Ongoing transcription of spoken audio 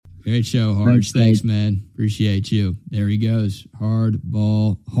Great show, Harge. Thanks, man. Appreciate you. There he goes.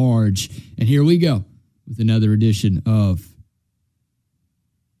 Hardball Harge. And here we go with another edition of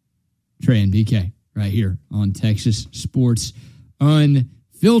Trey and BK right here on Texas Sports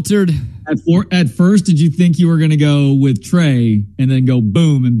Unfiltered. At first, did you think you were going to go with Trey and then go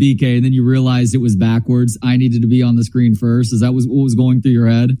boom and BK, and then you realized it was backwards? I needed to be on the screen first. Is that what was going through your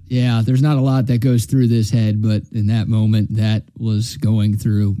head? Yeah, there's not a lot that goes through this head, but in that moment, that was going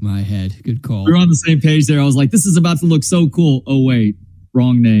through my head. Good call. We were on the same page there. I was like, this is about to look so cool. Oh, wait,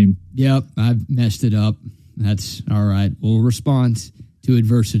 wrong name. Yep, I've messed it up. That's all right. We'll respond to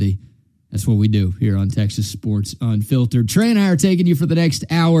adversity. That's what we do here on Texas Sports Unfiltered. Trey and I are taking you for the next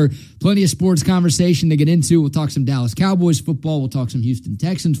hour. Plenty of sports conversation to get into. We'll talk some Dallas Cowboys football. We'll talk some Houston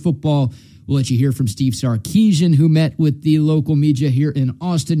Texans football. We'll let you hear from Steve Sarkisian, who met with the local media here in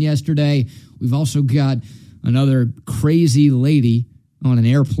Austin yesterday. We've also got another crazy lady on an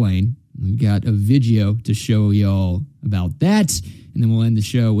airplane. We've got a video to show y'all about that. And then we'll end the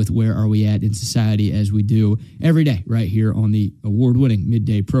show with Where Are We At in Society, as we do every day right here on the award-winning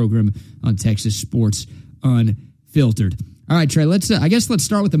midday program on Texas Sports Unfiltered. All right, Trey, let's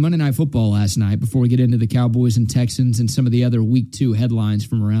start with the Monday Night Football last night before we get into the Cowboys and Texans and some of the other Week 2 headlines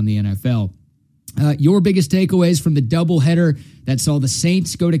from around the NFL. Your biggest takeaways from the doubleheader that saw the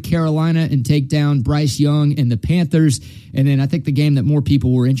Saints go to Carolina and take down Bryce Young and the Panthers. And then I think the game that more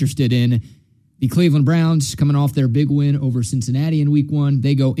people were interested in, the Cleveland Browns coming off their big win over Cincinnati in Week 1.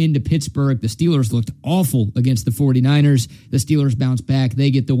 They go into Pittsburgh. The Steelers looked awful against the 49ers. The Steelers bounce back. They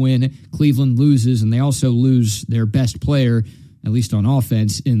get the win. Cleveland loses, and they also lose their best player, at least on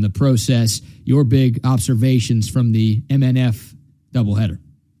offense, in the process. Your big observations from the MNF doubleheader.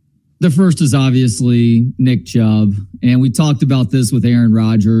 The first is obviously Nick Chubb, and we talked about this with Aaron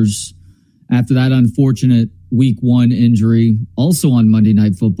Rodgers after that unfortunate Week 1 injury, also on Monday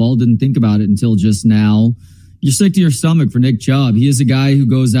Night Football. Didn't think about it until just now. You're sick to your stomach for Nick Chubb. He is a guy who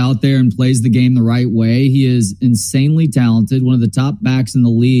goes out there and plays the game the right way. He is insanely talented, one of the top backs in the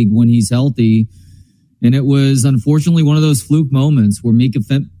league when he's healthy. And it was unfortunately one of those fluke moments where Mika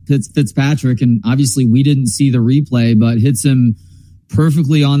Fitzpatrick, and obviously we didn't see the replay, but hits him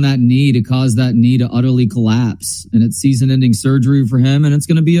perfectly on that knee to cause that knee to utterly collapse. And it's season-ending surgery for him, and it's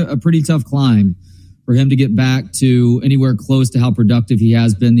going to be a pretty tough climb for him to get back to anywhere close to how productive he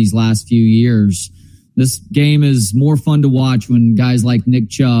has been these last few years. This game is more fun to watch when guys like Nick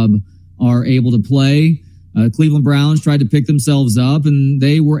Chubb are able to play. Cleveland Browns tried to pick themselves up, and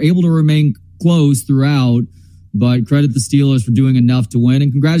they were able to remain close throughout, but credit the Steelers for doing enough to win.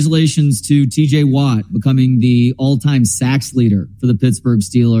 And congratulations to TJ Watt becoming the all-time sacks leader for the Pittsburgh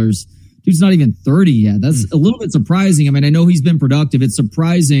Steelers. Dude's not even 30 yet. That's a little bit surprising. I mean, I know he's been productive. It's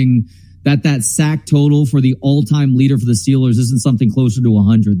surprising that sack total for the all-time leader for the Steelers isn't something closer to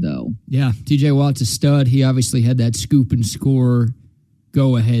 100, though. Yeah, TJ Watt's a stud. He obviously had that scoop and score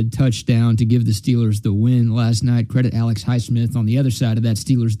go-ahead touchdown to give the Steelers the win last night. Credit Alex Highsmith on the other side of that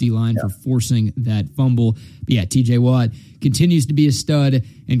Steelers D-line for forcing that fumble. But yeah, TJ Watt continues to be a stud,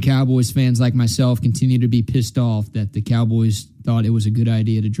 and Cowboys fans like myself continue to be pissed off that the Cowboys thought it was a good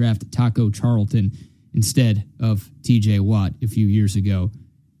idea to draft Taco Charlton instead of TJ Watt a few years ago.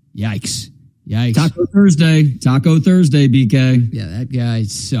 Yikes. Taco Thursday, BK. Yeah, that guy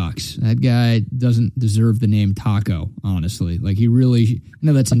sucks. That guy doesn't deserve the name Taco, honestly. Like, I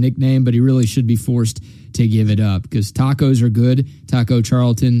know that's a nickname, but he really should be forced to give it up because tacos are good. Taco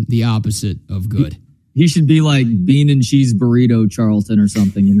Charlton, the opposite of good. He should be like bean and cheese burrito Charlton or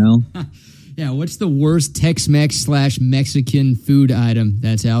something, you know? Yeah, what's the worst Tex-Mex / Mexican food item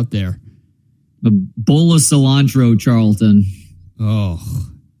that's out there? The bowl of cilantro Charlton. Oh,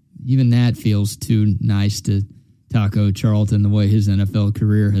 even that feels too nice to Taco Charlton the way his NFL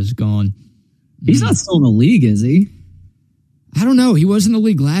career has gone. He's not still in the league, is he? I don't know. He was in the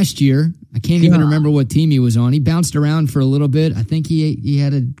league last year. I can't even remember what team he was on. He bounced around for a little bit. I think he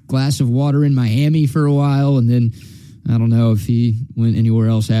had a glass of water in Miami for a while, and then I don't know if he went anywhere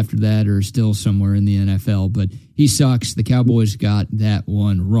else after that or still somewhere in the NFL, but he sucks. The Cowboys got that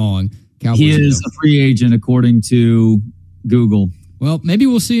one wrong. He is a free agent, according to Google. Well, maybe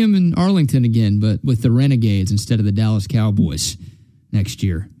we'll see him in Arlington again, but with the Renegades instead of the Dallas Cowboys next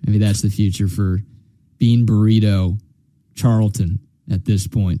year. Maybe that's the future for Bean Burrito Charlton at this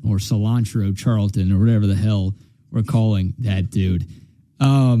point, or Cilantro Charlton, or whatever the hell we're calling that dude.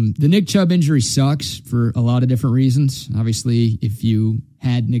 The Nick Chubb injury sucks for a lot of different reasons. Obviously, if you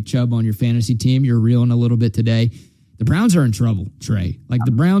had Nick Chubb on your fantasy team, you're reeling a little bit today. The Browns are in trouble, Trey. Like, the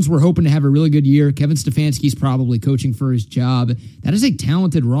Browns were hoping to have a really good year. Kevin Stefanski's probably coaching for his job. That is a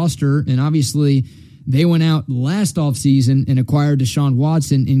talented roster, and obviously they went out last offseason and acquired Deshaun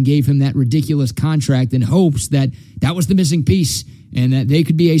Watson and gave him that ridiculous contract in hopes that that was the missing piece and that they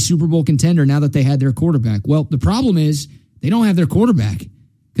could be a Super Bowl contender now that they had their quarterback. Well, the problem is they don't have their quarterback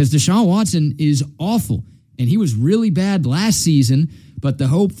because Deshaun Watson is awful, and he was really bad last season. But the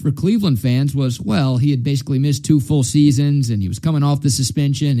hope for Cleveland fans was, well, he had basically missed 2 full seasons and he was coming off the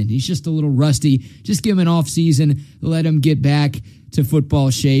suspension and he's just a little rusty. Just give him an off season, let him get back to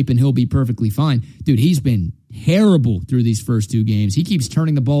football shape and he'll be perfectly fine. Dude, he's been terrible through these first 2 games. He keeps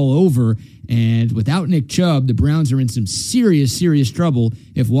turning the ball over, and without Nick Chubb, the Browns are in some serious, serious trouble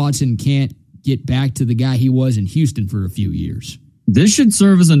if Watson can't get back to the guy he was in Houston for a few years. This should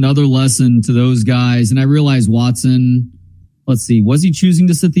serve as another lesson to those guys. And I realize Watson, let's see, was he choosing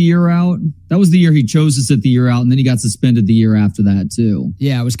to sit the year out? That was the year he chose to sit the year out, and then he got suspended the year after that, too.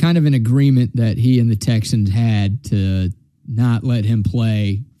 Yeah, it was kind of an agreement that he and the Texans had to not let him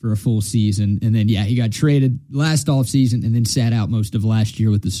play for a full season. And then, yeah, he got traded last offseason and then sat out most of last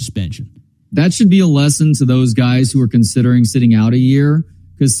year with the suspension. That should be a lesson to those guys who are considering sitting out a year,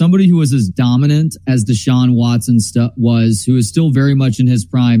 because somebody who was as dominant as Deshaun Watson was, who is still very much in his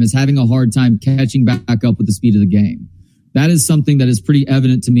prime, is having a hard time catching back up with the speed of the game. That is something that is pretty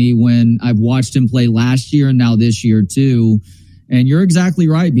evident to me when I've watched him play last year and now this year too. And you're exactly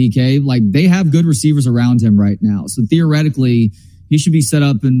right, BK. Like, they have good receivers around him right now. So theoretically, he should be set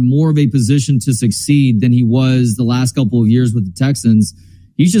up in more of a position to succeed than he was the last couple of years with the Texans.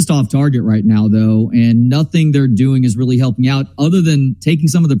 He's just off target right now, though, and nothing they're doing is really helping out other than taking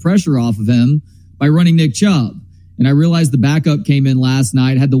some of the pressure off of him by running Nick Chubb. And I realized the backup came in last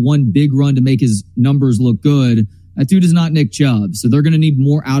night, had the one big run to make his numbers look good. That dude is not Nick Chubb, so they're going to need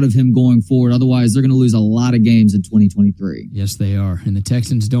more out of him going forward. Otherwise, they're going to lose a lot of games in 2023. Yes, they are. And the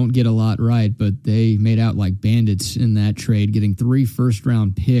Texans don't get a lot right, but they made out like bandits in that trade, getting 3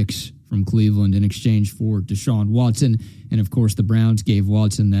 first-round picks from Cleveland in exchange for Deshaun Watson. And, of course, the Browns gave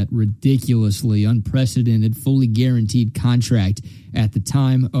Watson that ridiculously unprecedented, fully guaranteed contract at the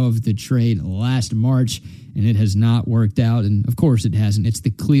time of the trade last March, and it has not worked out. And, of course, it hasn't. It's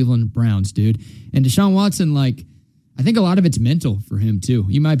the Cleveland Browns, dude. And Deshaun Watson, I think a lot of it's mental for him, too.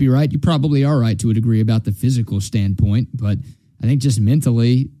 You might be right. You probably are right to a degree about the physical standpoint, but I think just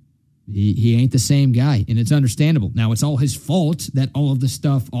mentally, he ain't the same guy, and it's understandable. Now, it's all his fault that all of the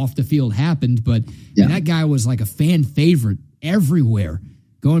stuff off the field happened, but that guy was like a fan favorite everywhere,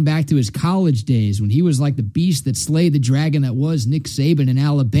 going back to his college days when he was like the beast that slayed the dragon that was Nick Saban in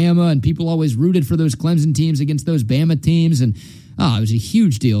Alabama, and people always rooted for those Clemson teams against those Bama teams, and it was a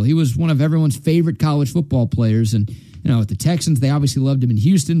huge deal. He was one of everyone's favorite college football players, and with the Texans, they obviously loved him in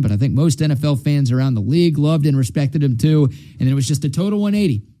Houston, but I think most NFL fans around the league loved and respected him too, and it was just a total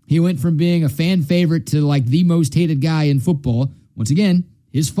 180. He went from being a fan favorite to the most hated guy in football. Once again,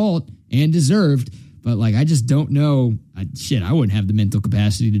 his fault and deserved. But I just don't know. I wouldn't have the mental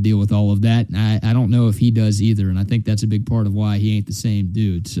capacity to deal with all of that. I don't know if he does either. And I think that's a big part of why he ain't the same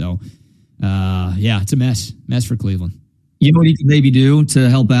dude. So, it's a mess. Mess for Cleveland. You know what he could maybe do to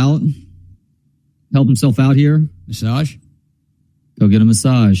help out? Help himself out here? Massage? Go get a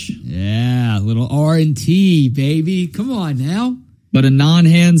massage. Yeah, a little R&T, baby. Come on now. But a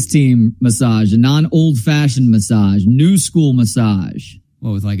non-hands team massage, a non-old-fashioned massage, new school massage.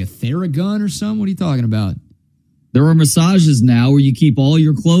 What, with a Theragun or something? What are you talking about? There are massages now where you keep all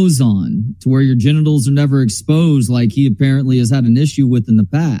your clothes on to where your genitals are never exposed like he apparently has had an issue with in the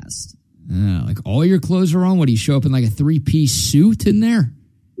past. All your clothes are on? What, do you show up in a 3-piece suit in there?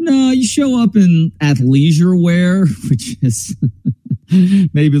 No, you show up in athleisure wear, which is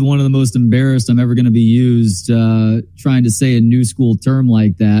maybe one of the most embarrassed I'm ever going to be used trying to say a new school term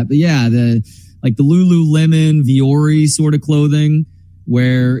like that. But yeah, the Lululemon, Viore sort of clothing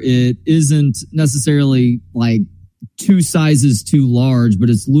where it isn't necessarily 2 sizes too large, but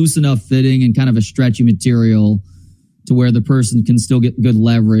it's loose enough fitting and kind of a stretchy material to where the person can still get good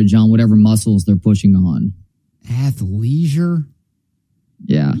leverage on whatever muscles they're pushing on. Athleisure?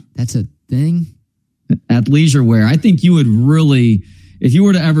 Yeah. That's a thing? Athleisure wear. I think you would really, if you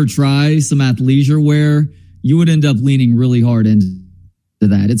were to ever try some athleisure wear, you would end up leaning really hard into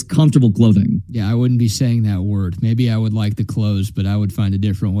that. It's comfortable clothing. Yeah, I wouldn't be saying that word. Maybe I would like the clothes, but I would find a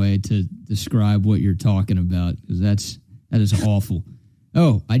different way to describe what you're talking about, because that is awful.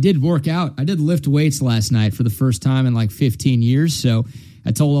 Oh, I did work out. I did lift weights last night for the first time in 15 years, so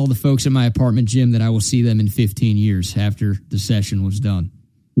I told all the folks in my apartment gym that I will see them in 15 years after the session was done.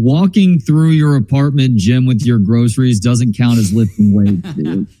 Walking through your apartment gym with your groceries doesn't count as lifting weights,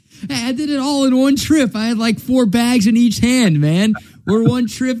 dude. I did it all in one trip. I had 4 bags in each hand, man. We're one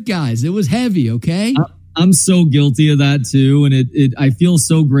trip guys. It was heavy, okay? I'm so guilty of that too. And I feel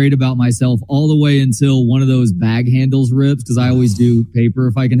so great about myself all the way until one of those bag handles rips, because I always do paper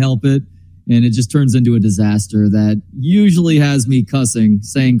if I can help it. And it just turns into a disaster that usually has me cussing,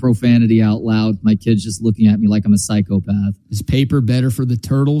 saying profanity out loud. My kids just looking at me like I'm a psychopath. Is paper better for the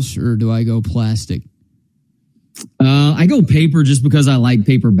turtles, or do I go plastic? I go paper just because I like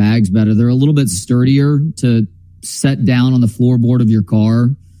paper bags better. They're a little bit sturdier to set down on the floorboard of your car,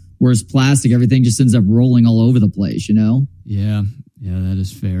 whereas plastic, everything just ends up rolling all over the place, you know? Yeah, that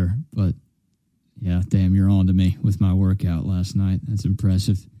is fair. But yeah, damn, you're on to me with my workout last night. That's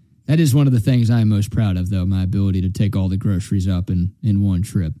impressive. That is one of the things I'm most proud of, though, my ability to take all the groceries up in one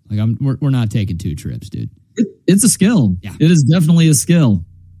trip. Like we're not taking 2 trips, dude. It's a skill. Yeah. It is definitely a skill.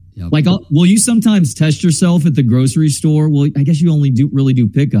 Yep. Like, will you sometimes test yourself at the grocery store? Well, I guess you only really do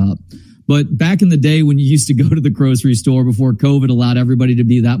pickup. But back in the day when you used to go to the grocery store before COVID allowed everybody to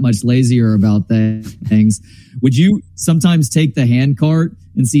be that much lazier about things, would you sometimes take the hand cart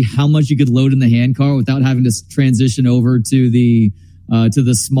and see how much you could load in the hand cart without having to transition over to the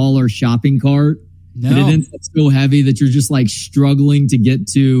smaller shopping cart? No. And it ends up so heavy that you're just like struggling to get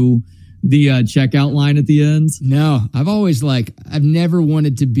to the checkout line at the end? No, I've never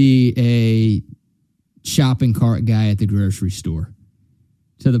wanted to be a shopping cart guy at the grocery store,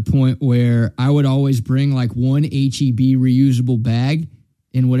 to the point where I would always bring like one HEB reusable bag,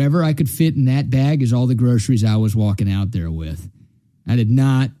 and whatever I could fit in that bag is all the groceries I was walking out there with. I did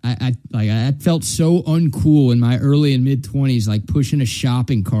not. I felt so uncool in my early and mid 20s, like pushing a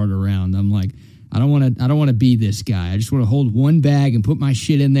shopping cart around. I'm like, I don't want to be this guy. I just want to hold one bag and put my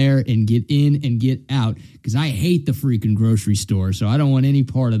shit in there and get in and get out, because I hate the freaking grocery store. So I don't want any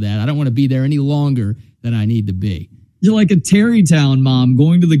part of that. I don't want to be there any longer than I need to be. You're like a Terrytown mom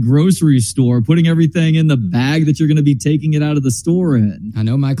going to the grocery store, putting everything in the bag that you're going to be taking it out of the store in. I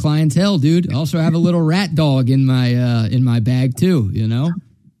know my clientele, dude. I also have a little rat dog in my bag too, you know?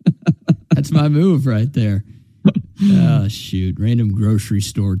 That's my move right there. Oh, shoot. Random grocery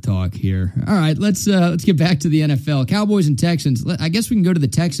store talk here. All right, let's get back to the NFL. Cowboys and Texans. I guess we can go to the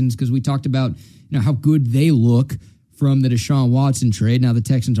Texans because we talked about how good they look from the Deshaun Watson trade. Now the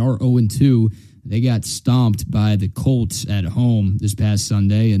Texans are 0-2. They got stomped by the Colts at home this past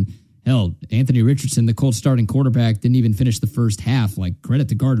Sunday. And hell, Anthony Richardson, the Colts starting quarterback, didn't even finish the first half. Like, credit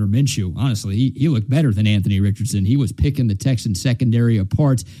to Gardner Minshew. Honestly, he looked better than Anthony Richardson. He was picking the Texans secondary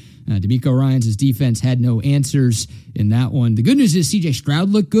apart. DeMeco Ryans' defense had no answers in that one. The good news is C.J. Stroud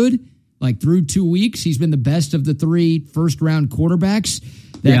looked good. Like, through 2 weeks, he's been the best of the 3 first-round quarterbacks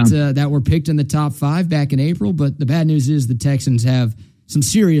that were picked in the top 5 back in April. But the bad news is the Texans have some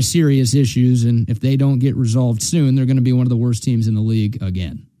serious issues, and if they don't get resolved soon, they're going to be one of the worst teams in the league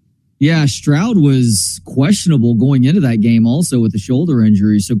again. Yeah, Stroud was questionable going into that game also with the shoulder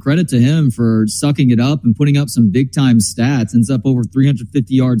injury. So credit to him for sucking it up and putting up some big-time stats. Ends up over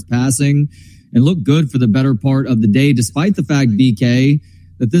 350 yards passing and looked good for the better part of the day, despite the fact, BK,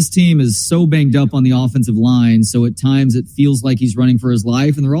 that this team is so banged up on the offensive line. So at times it feels like he's running for his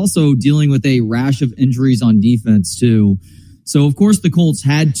life. And they're also dealing with a rash of injuries on defense, too. So, of course, the Colts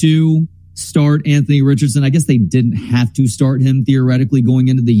had to start Anthony Richardson. I guess they didn't have to start him theoretically going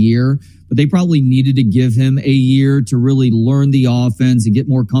into the year, but they probably needed to give him a year to really learn the offense and get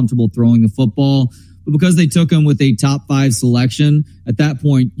more comfortable throwing the football. But because they took him with a top 5 selection, at that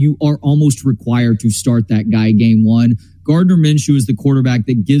point, you are almost required to start that guy game 1. Gardner Minshew is the quarterback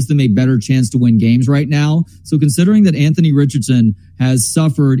that gives them a better chance to win games right now. So considering that Anthony Richardson has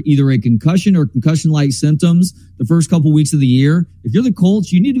suffered either a concussion or concussion-like symptoms the first couple weeks of the year, if you're the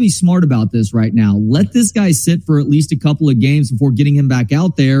Colts, you need to be smart about this right now. Let this guy sit for at least a couple of games before getting him back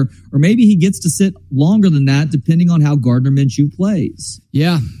out there, or maybe he gets to sit longer than that, depending on how Gardner Minshew plays.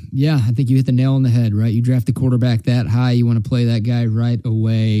 Yeah, I think you hit the nail on the head, right? You draft the quarterback that high, you want to play that guy right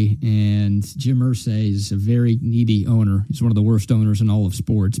away, and Jim Irsay is a very needy owner. He's one of the worst owners in all of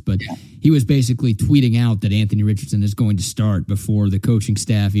sports, but he was basically tweeting out that Anthony Richardson is going to start before the coaching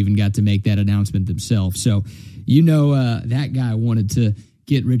staff even got to make that announcement themselves. So, that guy wanted to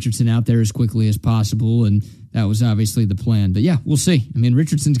get Richardson out there as quickly as possible, and that was obviously the plan. But yeah, we'll see. I mean,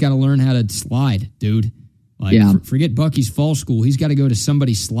 Richardson's got to learn how to slide, dude. Forget Bucky's fall school. He's got to go to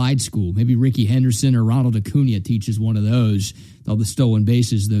somebody's slide school. Maybe Ricky Henderson or Ronald Acuna teaches one of those. All the stolen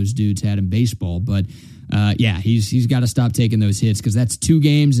bases those dudes had in baseball. But, he's got to stop taking those hits, because that's 2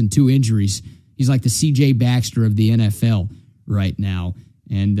 games and 2 injuries. He's like the C.J. Baxter of the NFL right now.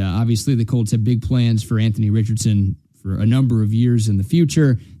 And obviously the Colts have big plans for Anthony Richardson for a number of years in the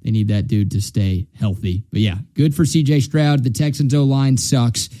future. They need that dude to stay healthy. But yeah, good for C.J. Stroud. The Texans O-line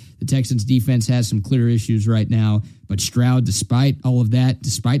sucks. The Texans defense has some clear issues right now. But Stroud, despite all of that,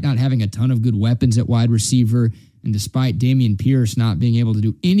 despite not having a ton of good weapons at wide receiver, and despite Dameon Pierce not being able to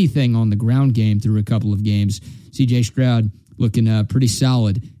do anything on the ground game through a couple of games, C.J. Stroud looking pretty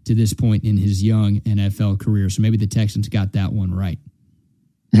solid to this point in his young NFL career. So maybe the Texans got that one right.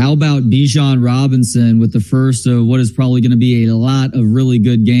 How about Bijan Robinson with the first of what is probably going to be a lot of really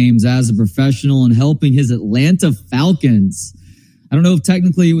good games as a professional and helping his Atlanta Falcons? I don't know if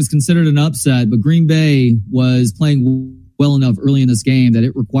technically it was considered an upset, but Green Bay was playing well enough early in this game that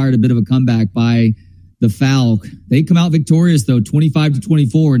it required a bit of a comeback by the Falcons. They come out victorious, though,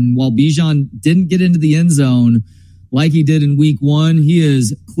 25-24. And while Bijan didn't get into the end zone like he did in week one, he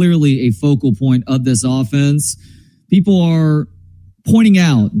is clearly a focal point of this offense. People are pointing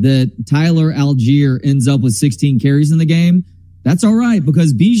out that Tyler Algier ends up with 16 carries in the game. That's all right,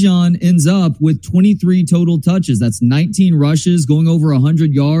 because Bijan ends up with 23 total touches. That's 19 rushes, going over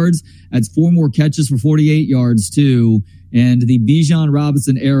 100 yards. That's 4 more catches for 48 yards, too. And the Bijan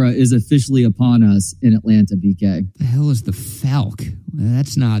Robinson era is officially upon us in Atlanta, BK. The hell is the Falc?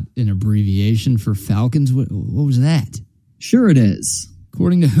 That's not an abbreviation for Falcons. What was that? Sure it is.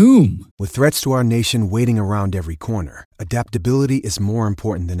 According to whom? With threats to our nation waiting around every corner, adaptability is more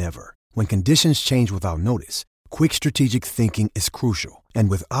important than ever. When conditions change without notice, quick strategic thinking is crucial. And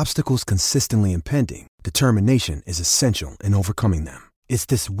with obstacles consistently impending, determination is essential in overcoming them. It's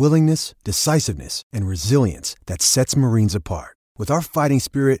this willingness, decisiveness, and resilience that sets Marines apart. With our fighting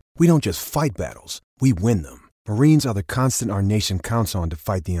spirit, we don't just fight battles, we win them. Marines are the constant our nation counts on to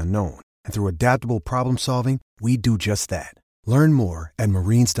fight the unknown. And through adaptable problem solving, we do just that. Learn more at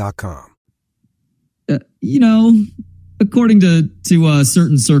marines.com. According to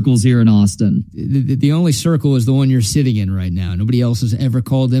certain circles here in Austin. The only circle is the one you're sitting in right now. Nobody else has ever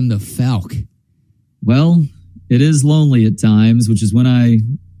called him the Falc. Well, it is lonely at times, which is when I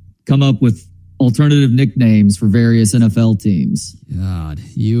come up with alternative nicknames for various NFL teams. God,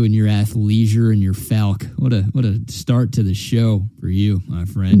 you and your athleisure and your Falc. What a start to the show for you, my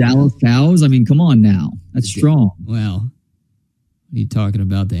friend. Dallas Cows? I mean, come on now. That's strong. Well, are you talking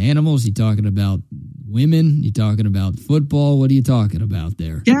about the animals? Are you talking about women? Are you talking about football? What are you talking about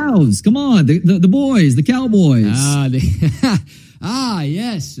there? Cows. Come on. The boys, the Cowboys.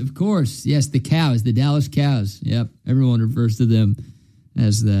 Yes, of course. Yes, the Cows, the Dallas Cows. Yep, everyone refers to them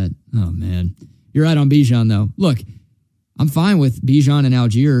as that. Oh, man. You're right on Bijan, though. Look, I'm fine with Bijan and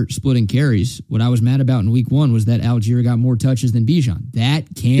Algier splitting carries. What I was mad about in week one was that Algier got more touches than Bijan. That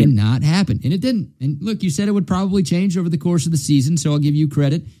cannot happen, and it didn't. And look, you said it would probably change over the course of the season, so I'll give you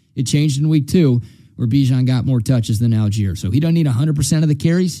credit. It changed in week two, where Bijan got more touches than Algier. So he doesn't need 100% of the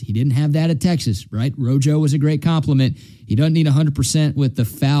carries. He didn't have that at Texas, right? Rojo was a great compliment. He doesn't need 100% with the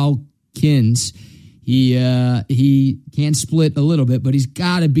Falcons. He can split a little bit, but he's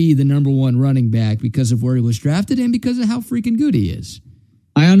got to be the number one running back because of where he was drafted and because of how freaking good he is.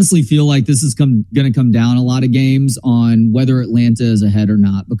 I honestly feel like this is going to come down a lot of games on whether Atlanta is ahead or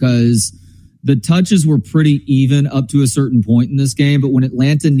not, because the touches were pretty even up to a certain point in this game, but when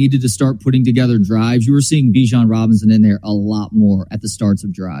Atlanta needed to start putting together drives, you were seeing Bijan Robinson in there a lot more at the starts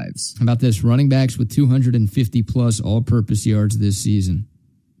of drives. How about this? Running backs with 250-plus all-purpose yards this season.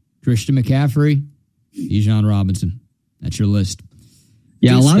 Christian McCaffrey, Bijan Robinson. That's your list.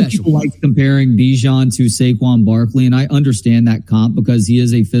 Yeah, a lot of people like comparing Bijan to Saquon Barkley, and I understand that comp because he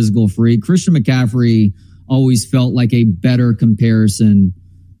is a physical freak. Christian McCaffrey always felt like a better comparison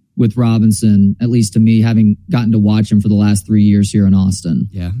with Robinson, at least to me, having gotten to watch him for the last 3 years here in Austin.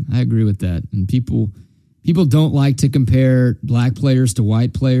 Yeah, I agree with that. And people don't like to compare black players to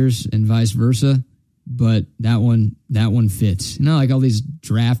white players and vice versa, but that one fits. You know, like all these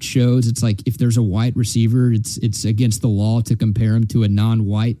draft shows, it's like if there's a white receiver, it's against the law to compare him to a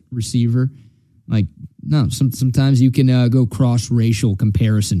non-white receiver. Like, no, sometimes you can go cross-racial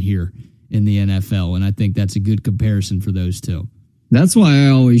comparison here in the NFL, and I think that's a good comparison for those two. That's why I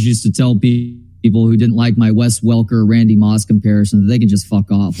always used to tell people who didn't like my Wes Welker, Randy Moss comparison that they can just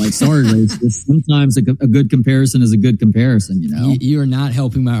fuck off. Like, sorry, racist. Sometimes a good comparison is a good comparison, you know? You are not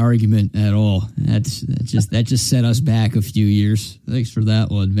helping my argument at all. That just set us back a few years. Thanks for that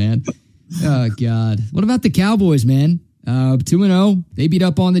one, man. Oh, God. What about the Cowboys, man? 2-0. They beat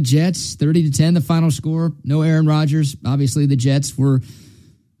up on the Jets, 30-10, the final score. No Aaron Rodgers. Obviously, the Jets were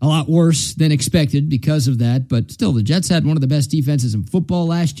a lot worse than expected because of that, but still, the Jets had one of the best defenses in football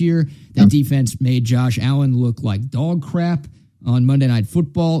last year. That defense made Josh Allen look like dog crap on Monday Night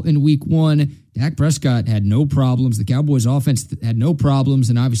Football in week one. Dak Prescott had no problems. The Cowboys offense had no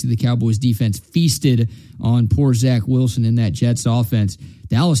problems, and obviously the Cowboys defense feasted on poor Zach Wilson in that Jets offense.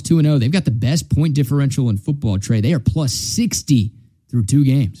 Dallas 2-0. They've got the best point differential in football, Trey. They are plus 60 through 2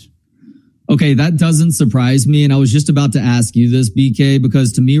 games. Okay, that doesn't surprise me. And I was just about to ask you this, BK,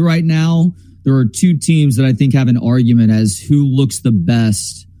 because to me right now, there are two teams that I think have an argument as who looks the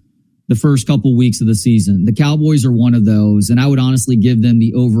best the first couple weeks of the season. The Cowboys are one of those, and I would honestly give them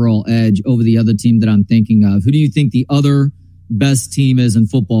the overall edge over the other team that I'm thinking of. Who do you think the other best team is in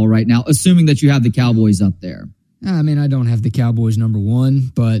football right now, assuming that you have the Cowboys up there? I mean, I don't have the Cowboys number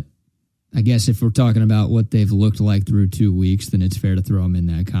one, but I guess if we're talking about what they've looked like through 2 weeks, then it's fair to throw them in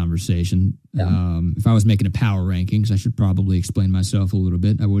that conversation. Yeah. If I was making a power rankings, I should probably explain myself a little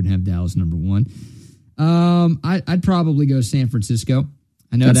bit. I wouldn't have Dallas number one. I'd probably go San Francisco.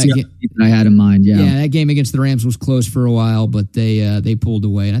 I know that's that I had in mind. Yeah, that game against the Rams was close for a while, but they pulled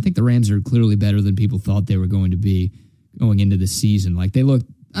away. And I think the Rams are clearly better than people thought they were going to be going into the season. Like they look.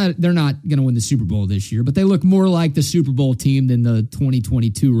 They're not going to win the Super Bowl this year, but they look more like the Super Bowl team than the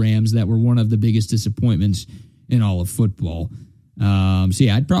 2022 Rams that were one of the biggest disappointments in all of football.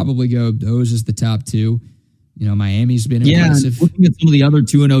 I'd probably go those as the top two. You know, Miami's been impressive. Yeah, looking at some of the other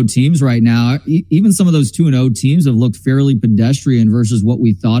 2-0 teams right now, even some of those 2-0 teams have looked fairly pedestrian versus what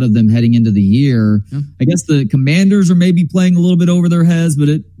we thought of them heading into the year. Yeah. I guess the Commanders are maybe playing a little bit over their heads, but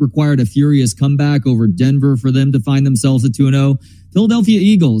it required a furious comeback over Denver for them to find themselves at 2-0. Philadelphia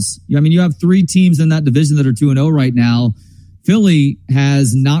Eagles. I mean, you have three teams in that division that are 2-0 right now. Philly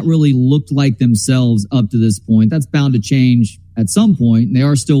has not really looked like themselves up to this point. That's bound to change at some point. And they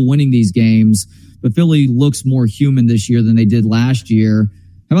are still winning these games, but Philly looks more human this year than they did last year.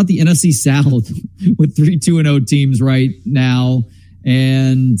 How about the NFC South with three 2-0 teams right now?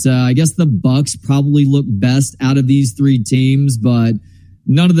 And I guess the Bucks probably look best out of these three teams, but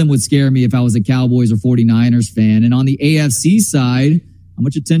none of them would scare me if I was a Cowboys or 49ers fan. And on the AFC side, how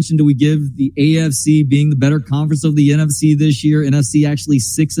much attention do we give the AFC being the better conference of the NFC this year? NFC actually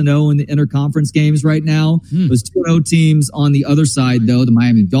 6-0 in the interconference games right now. Those 2-0 teams on the other side, though, the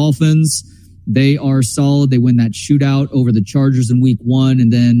Miami Dolphins, they are solid. They win that shootout over the Chargers in week 1,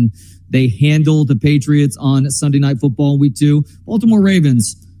 and then they handle the Patriots on Sunday Night Football in week 2. Baltimore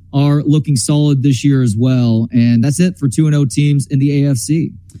Ravens are looking solid this year as well. And that's it for 2-0 teams in the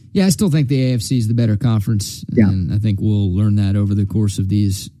AFC. Yeah, I still think the AFC is the better conference. Yeah. And I think we'll learn that over the course of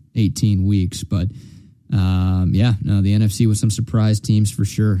these 18 weeks. But, the NFC with some surprise teams for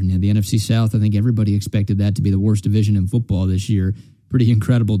sure. And the NFC South, I think everybody expected that to be the worst division in football this year. Pretty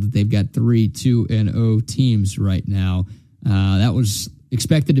incredible that they've got 3 2-0 teams right now. That was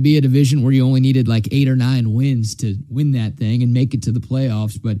expected to be a division where you only needed like 8 or 9 wins to win that thing and make it to the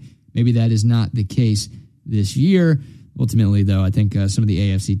playoffs, but maybe that is not the case this year. Ultimately, though, I think some of the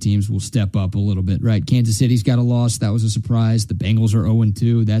AFC teams will step up a little bit, right? Kansas City's got a loss. That was a surprise. The Bengals are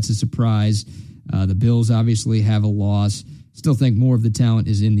 0-2. That's a surprise. The Bills obviously have a loss. Still think more of the talent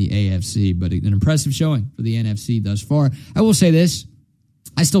is in the AFC, but an impressive showing for the NFC thus far. I will say this.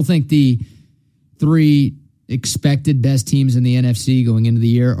 I still think the 3 expected best teams in the NFC going into the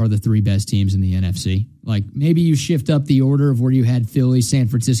year are the 3 best teams in the NFC. Like maybe you shift up the order of where you had Philly, San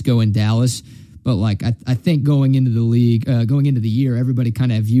Francisco, and Dallas, but like I think going into the league, going into the year, everybody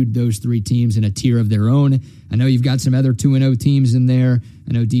kind of viewed those 3 teams in a tier of their own. I know you've got some other 2-0 teams in there.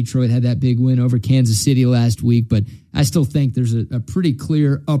 I know Detroit had that big win over Kansas City last week, but I still think there's a pretty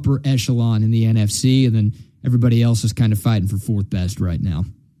clear upper echelon in the NFC, and then everybody else is kind of fighting for 4th best right now.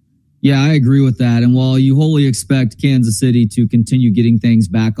 Yeah, I agree with that. And while you wholly expect Kansas City to continue getting things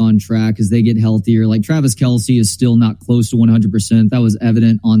back on track as they get healthier, like Travis Kelce is still not close to 100%. That was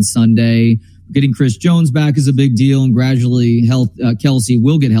evident on Sunday. Getting Chris Jones back is a big deal, and gradually Kelce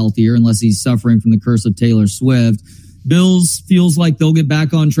will get healthier unless he's suffering from the curse of Taylor Swift. Bills feels like they'll get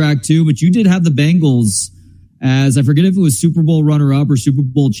back on track too, but you did have the Bengals as, I forget if it was Super Bowl runner-up or Super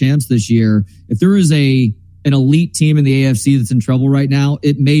Bowl champs this year. If there is an elite team in the AFC that's in trouble right now,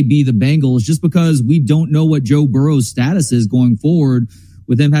 it may be the Bengals, just because we don't know what Joe Burrow's status is going forward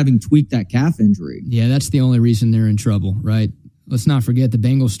with him having tweaked that calf injury. Yeah, that's the only reason they're in trouble, right? Let's not forget the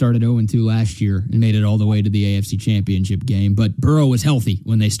Bengals started 0-2 last year and made it all the way to the AFC Championship game, but Burrow was healthy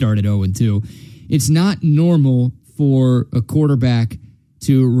when they started 0-2. It's not normal for a quarterback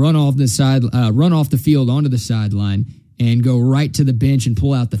to run off the field onto the sideline and go right to the bench and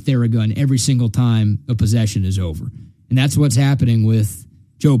pull out the Theragun every single time a possession is over. And that's what's happening with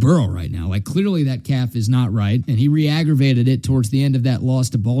Joe Burrow right now. Like, clearly that calf is not right, and he re-aggravated it towards the end of that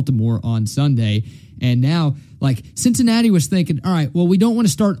loss to Baltimore on Sunday. And now, like, Cincinnati was thinking, all right, well, we don't want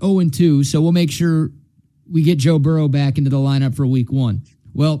to start 0-2, so we'll make sure we get Joe Burrow back into the lineup for week 1.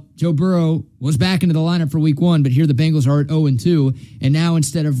 Well, Joe Burrow was back into the lineup for week 1, but here the Bengals are at 0-2, and now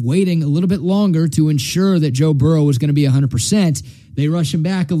instead of waiting a little bit longer to ensure that Joe Burrow was going to be 100%, they rush him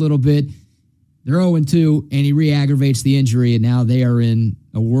back a little bit. They're 0-2, and he re-aggravates the injury, and now they are in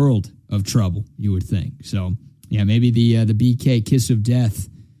a world of trouble, you would think. So, yeah, maybe the BK kiss of death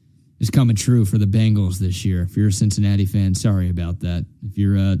is coming true for the Bengals this year. If you're a Cincinnati fan, sorry about that. If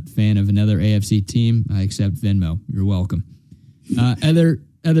you're a fan of another AFC team, I accept Venmo. You're welcome.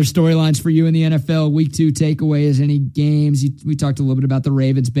 Other storylines for you in the NFL, week 2 takeaways, any games? We talked a little bit about the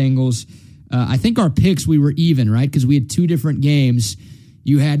Ravens, Bengals. I think our picks, we were even, right? Because we had 2 different games.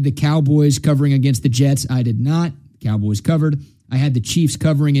 You had the Cowboys covering against the Jets. I did not. Cowboys covered. I had the Chiefs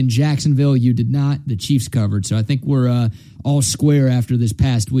covering in Jacksonville. You did not. The Chiefs covered. So I think we're all square after this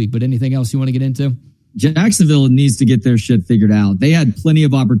past week. But anything else you want to get into? Jacksonville needs to get their shit figured out. They had plenty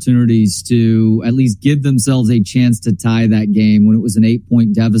of opportunities to at least give themselves a chance to tie that game when it was an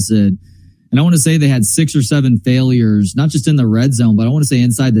 8-point deficit. And I want to say they had 6 or 7 failures, not just in the red zone, but I want to say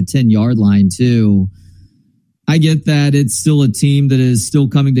inside the 10-yard line too. I get that it's still a team that is still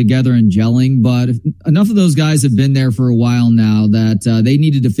coming together and gelling, but enough of those guys have been there for a while now that they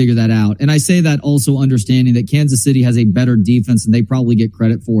needed to figure that out. And I say that also understanding that Kansas City has a better defense and they probably get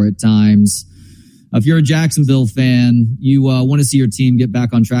credit for it at times. If you're a Jacksonville fan, you want to see your team get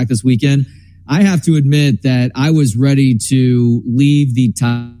back on track this weekend. I have to admit that I was ready to leave the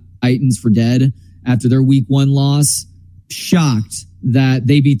Titans for dead after their week 1 loss. Shocked that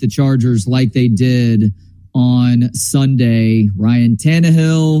they beat the Chargers like they did on Sunday. Ryan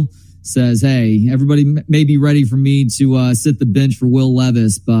Tannehill says, hey, everybody may be ready for me to sit the bench for Will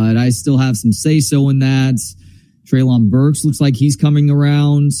Levis, but I still have some say-so in that. Treylon Burks looks like he's coming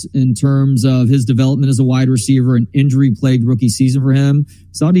around in terms of his development as a wide receiver, an injury-plagued rookie season for him.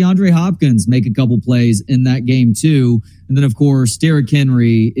 Saw DeAndre Hopkins make a couple plays in that game too. And then, of course, Derrick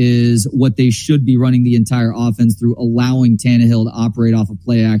Henry is what they should be running the entire offense through, allowing Tannehill to operate off of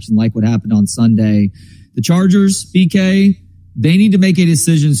play action like what happened on Sunday. The Chargers, BK, they need to make a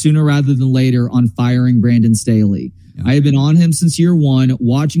decision sooner rather than later on firing Brandon Staley. Yeah. I have been on him since year 1,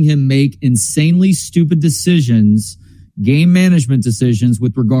 watching him make insanely stupid decisions, game management decisions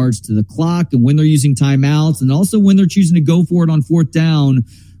with regards to the clock and when they're using timeouts and also when they're choosing to go for it on 4th down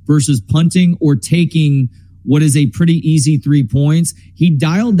versus punting or taking what is a pretty easy 3 points. He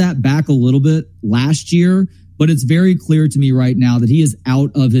dialed that back a little bit last year, but it's very clear to me right now that he is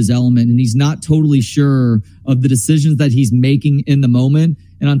out of his element and he's not totally sure of the decisions that he's making in the moment.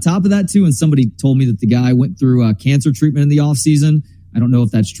 And on top of that, too, and somebody told me that the guy went through cancer treatment in the offseason. I don't know if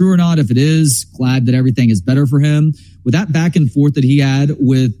that's true or not. If it is, glad that everything is better for him. With that back and forth that he had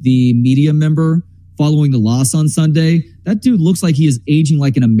with the media member following the loss on Sunday, that dude looks like he is aging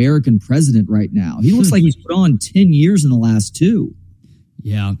like an American president right now. He looks like he's put on 10 years in the last 2.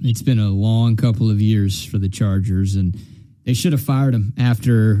 Yeah, it's been a long couple of years for the Chargers, and they should have fired him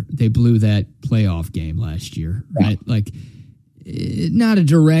after they blew that playoff game last year, right? Like, not a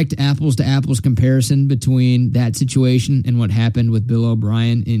direct apples-to-apples comparison between that situation and what happened with Bill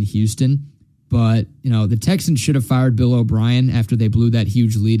O'Brien in Houston, but, the Texans should have fired Bill O'Brien after they blew that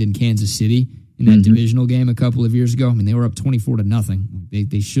huge lead in Kansas City in that divisional game a couple of years ago. I mean, they were up 24-0.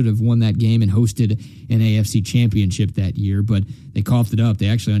 They should have won that game and hosted an AFC championship that year, but they coughed it up. They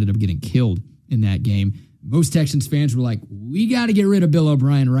actually ended up getting killed in that game. Most Texans fans were like, we got to get rid of Bill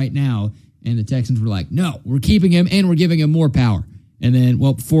O'Brien right now. And the Texans were like, no, we're keeping him and we're giving him more power. And then,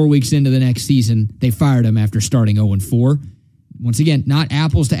 4 weeks into the next season, they fired him after starting 0-4. Once again, not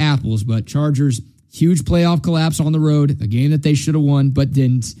apples to apples, but Chargers, huge playoff collapse on the road, a game that they should have won but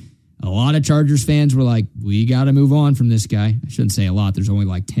didn't. A lot of Chargers fans were like, we got to move on from this guy. I shouldn't say a lot. There's only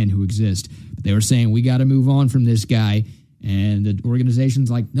like 10 who exist. But they were saying, we got to move on from this guy. And the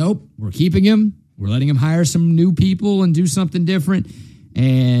organization's like, nope, we're keeping him. We're letting him hire some new people and do something different.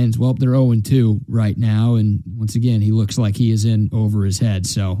 And, they're 0-2 right now. And once again, he looks like he is in over his head.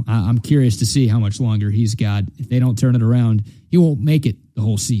 So I'm curious to see how much longer he's got. If they don't turn it around, he won't make it the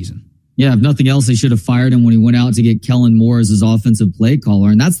whole season. Yeah, if nothing else, they should have fired him when he went out to get Kellen Moore as his offensive play caller.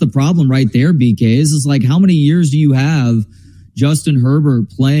 And that's the problem right there, BK. Is like, how many years do you have Justin Herbert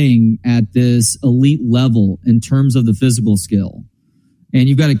playing at this elite level in terms of the physical skill? And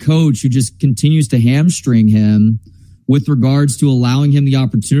you've got a coach who just continues to hamstring him with regards to allowing him the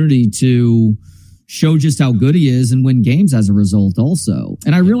opportunity to show just how good he is and win games as a result also.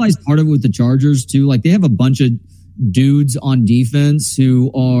 And I realized part of it with the Chargers too, like they have a bunch of dudes on defense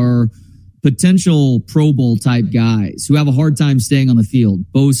who are potential Pro Bowl type guys who have a hard time staying on the field.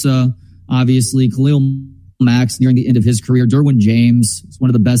 Bosa, obviously, Khalil Mack's nearing the end of his career. Derwin James is one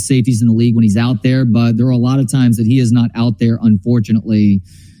of the best safeties in the league when he's out there, but there are a lot of times that he is not out there, unfortunately.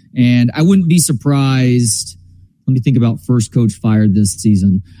 And I wouldn't be surprised. Let me think about first coach fired this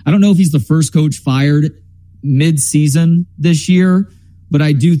season. I don't know if he's the first coach fired mid-season this year, but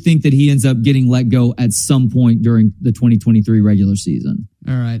I do think that he ends up getting let go at some point during the 2023 regular season.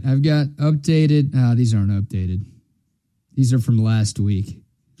 All right. I've got updated. These aren't updated. These are from last week.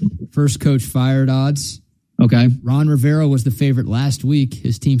 First coach fired odds. Okay. Ron Rivera was the favorite last week.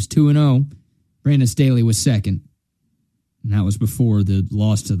 His team's 2-0. Brandon Staley was second. And that was before the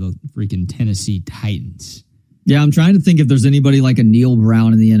loss to the freaking Tennessee Titans. Yeah, I'm trying to think if there's anybody like a Neil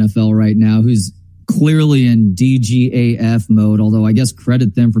Brown in the NFL right now who's clearly in DGAF mode, although I guess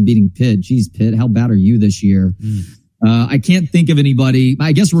credit them for beating Pitt. Geez, Pitt, how bad are you this year? I can't think of anybody.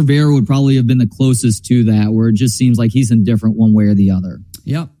 I guess Rivera would probably have been the closest to that, where it just seems like he's indifferent one way or the other.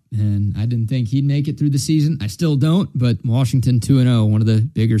 Yep, and I didn't think he'd make it through the season. I still don't, but Washington 2-0, one of the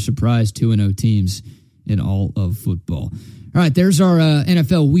bigger surprise 2-0 teams in all of football. All right, there's our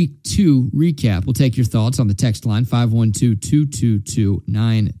NFL Week 2 recap. We'll take your thoughts on the text line,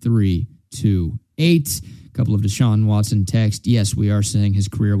 512-222-9328. A couple of Deshaun Watson text. Yes, we are saying his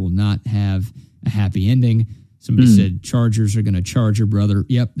career will not have a happy ending. Somebody said Chargers are going to charge your brother.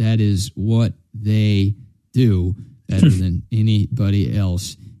 Yep, that is what they do better than anybody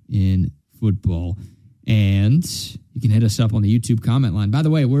else in football. And you can hit us up on the YouTube comment line. By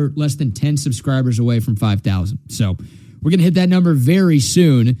the way, we're less than 10 subscribers away from 5,000. So we're going to hit that number very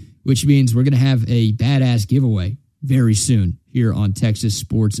soon, which means we're going to have a badass giveaway very soon here on Texas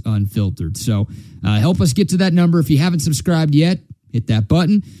Sports Unfiltered. So help us get to that number. If you haven't subscribed yet, hit that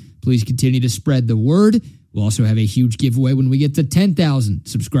button. Please continue to spread the word. We'll also have a huge giveaway when we get to 10,000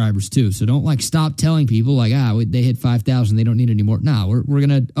 subscribers too. So don't stop telling people they hit 5,000, they don't need any more. No, we're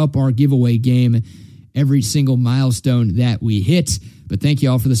going to up our giveaway game every single milestone that we hit. But thank you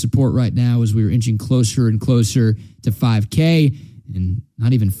all for the support right now as we are inching closer and closer to 5K in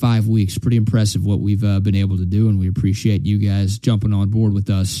not even 5 weeks. Pretty impressive what we've been able to do, and we appreciate you guys jumping on board with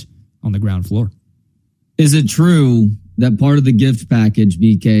us on the ground floor. Is it true that part of the gift package,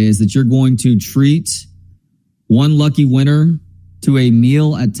 BK, is that you're going to treat one lucky winner to a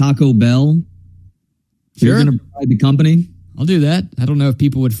meal at Taco Bell? Sure. You're going to provide the company? I'll do that. I don't know if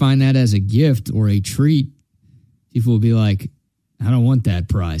people would find that as a gift or a treat. People would be like, I don't want that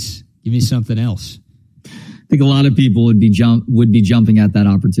prize. Give me something else. I think a lot of people would be jumping at that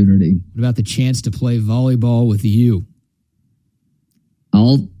opportunity. What about the chance to play volleyball with you?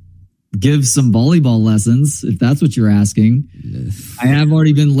 I'll give some volleyball lessons if that's what you're asking. I have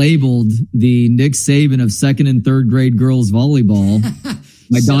already been labeled the Nick Saban of second and third grade girls volleyball.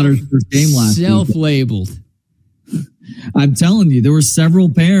 My daughter's first game last week. Self-labeled. I'm telling you, there were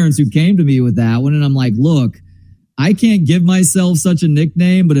several parents who came to me with that one, and I'm like, look, I can't give myself such a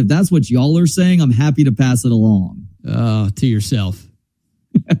nickname, but if that's what y'all are saying, I'm happy to pass it along. Oh, to yourself.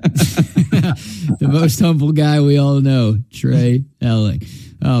 The most humble guy we all know, Trey Ellick.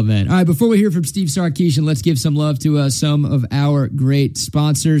 Oh, man. All right, before we hear from Steve Sarkisian, let's give some love to some of our great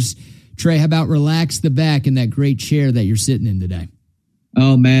sponsors. Trey, how about relax the back in that great chair that you're sitting in today?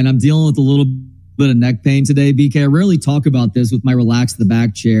 Oh, man, I'm dealing with a little bit of neck pain today, BK. I rarely talk about this with my relax the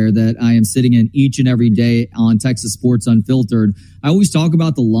back chair that I am sitting in each and every day on Texas Sports Unfiltered. I always talk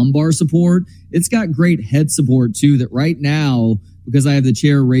about the lumbar support. It's got great head support, too, that right now, because I have the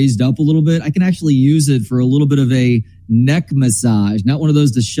chair raised up a little bit, I can actually use it for a little bit of a neck massage, not one of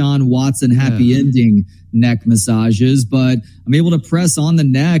those Deshaun Watson happy ending neck massages, but I'm able to press on the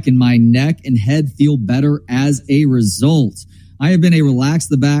neck and my neck and head feel better as a result. I have been a Relax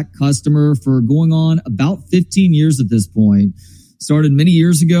the Back customer for going on about 15 years at this point. Started many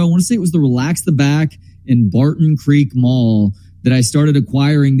years ago. I want to say it was the Relax the Back in Barton Creek Mall that I started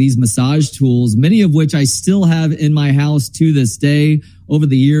acquiring these massage tools, many of which I still have in my house to this day. Over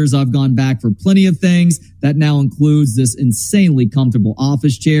the years, I've gone back for plenty of things. That now includes this insanely comfortable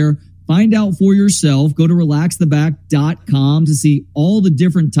office chair. Find out for yourself. Go to relaxtheback.com to see all the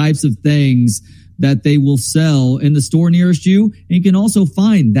different types of things that they will sell in the store nearest you. And you can also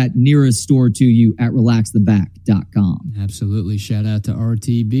find that nearest store to you at relaxtheback.com. Absolutely. Shout out to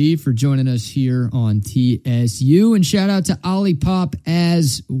RTB for joining us here on TSU. And shout out to Olipop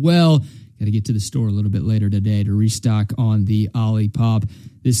as well. Got to get to the store a little bit later today to restock on the Olipop.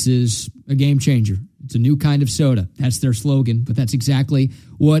 This is a game changer. It's a new kind of soda. That's their slogan, but that's exactly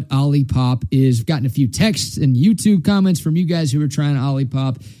what Olipop is. I've gotten a few texts and YouTube comments from you guys who are trying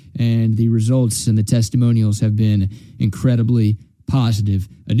Olipop, and the results and the testimonials have been incredibly positive.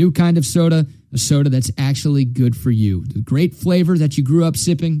 A new kind of soda, a soda that's actually good for you. The great flavor that you grew up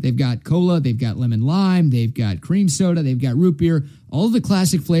sipping. They've got cola, they've got lemon lime, they've got cream soda, they've got root beer, all of the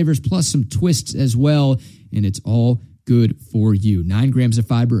classic flavors plus some twists as well, and it's all good for you. 9 grams of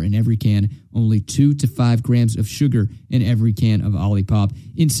fiber in every can, only 2 to 5 grams of sugar in every can of Olipop.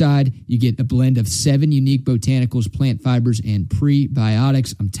 Inside, you get a blend of 7 unique botanicals, plant fibers, and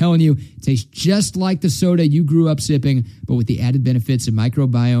prebiotics. I'm telling you, it tastes just like the soda you grew up sipping, but with the added benefits of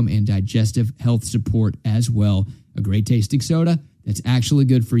microbiome and digestive health support as well. A great tasting soda that's actually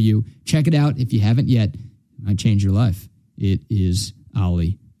good for you. Check it out if you haven't yet. It might change your life. It is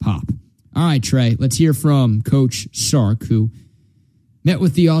Olipop. All right, Trey, let's hear from Coach Sark, who met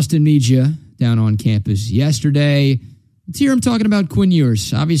with the Austin media down on campus yesterday. Let's hear him talking about Quinn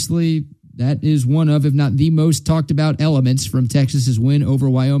Ewers. Obviously, that is one of, if not the most talked about elements from Texas's win over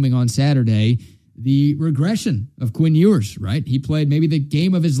Wyoming on Saturday, the regression of Quinn Ewers, right? He played maybe the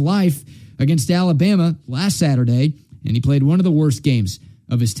game of his life against Alabama last Saturday, and he played one of the worst games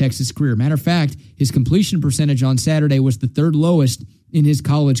of his Texas career. Matter of fact, his completion percentage on Saturday was the 3rd lowest in his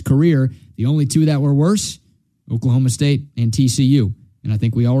college career. The only 2 that were worse, Oklahoma State and TCU. And I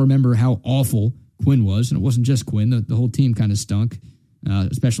think we all remember how awful Quinn was. And it wasn't just Quinn. The whole team kind of stunk,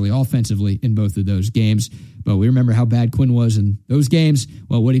 especially offensively in both of those games. But we remember how bad Quinn was in those games.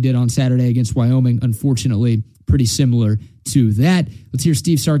 Well, what he did on Saturday against Wyoming, unfortunately, pretty similar to that. Let's hear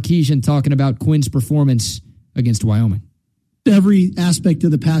Steve Sarkisian talking about Quinn's performance against Wyoming. Every aspect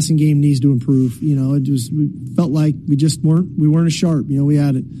of the passing game needs to improve. We felt like we weren't as sharp. We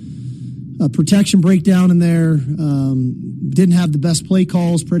had a protection breakdown in there. Didn't have the best play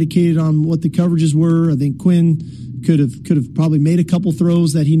calls predicated on what the coverages were. I think Quinn could have probably made a couple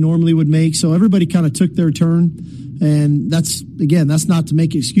throws that he normally would make. So everybody kind of took their turn. And that's not to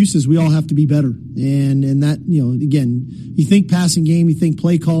make excuses. We all have to be better. And that, again, you think passing game, you think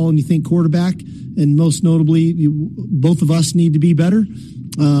play call, and you think quarterback. And most notably, both of us need to be better.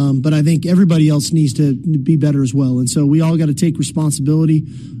 But I think everybody else needs to be better as well. And so we all got to take responsibility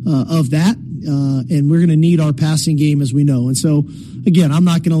of that. And we're going to need our passing game, as we know. And so, again, I'm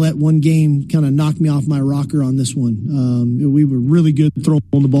not going to let one game kind of knock me off my rocker on this one. We were really good throwing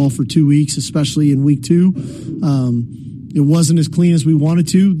the ball for 2 weeks, especially in week 2. It wasn't as clean as we wanted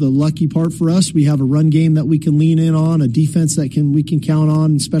to. The lucky part for us, we have a run game that we can lean in on, a defense that we can count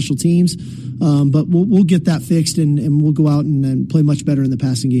on, and special teams. But we'll get that fixed, and we'll go out and play much better in the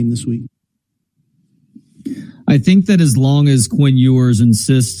passing game this week. I think that as long as Quinn Ewers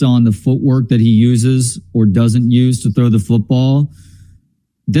insists on the footwork that he uses or doesn't use to throw the football,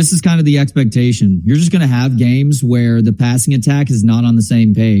 this is kind of the expectation. You're just going to have games where the passing attack is not on the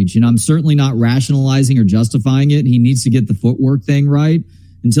same page. I'm certainly not rationalizing or justifying it. He needs to get the footwork thing right.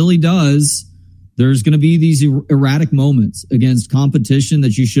 Until he does, there's going to be these erratic moments against competition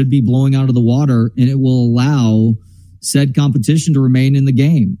that you should be blowing out of the water, and it will allow said competition to remain in the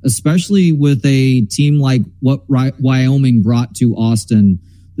game, especially with a team like what Wyoming brought to Austin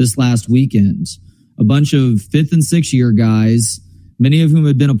this last weekend. A bunch of 5th and 6th year guys, many of whom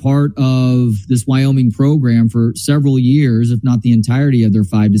had been a part of this Wyoming program for several years, if not the entirety of their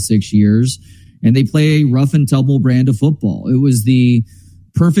 5 to 6 years, and they play a rough and tumble brand of football. It was the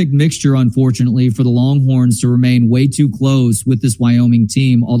perfect mixture, unfortunately, for the Longhorns to remain way too close with this Wyoming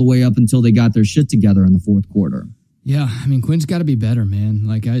team all the way up until they got their shit together in the 4th quarter. Yeah, Quinn's got to be better, man.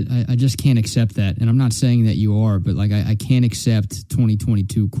 I just can't accept that. And I'm not saying that you are, but I can't accept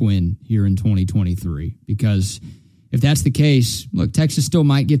 2022 Quinn here in 2023, because if that's the case, look, Texas still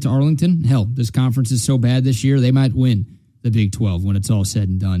might get to Arlington. Hell, this conference is so bad this year, they might win the Big 12 when it's all said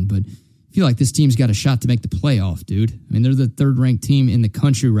and done. But I feel like this team's got a shot to make the playoff, dude. They're the 3rd-ranked team in the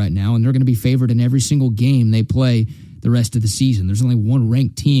country right now, and they're going to be favored in every single game they play the rest of the season. There's only one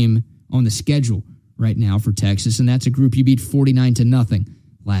ranked team on the schedule right now for Texas, and that's a group you beat 49-0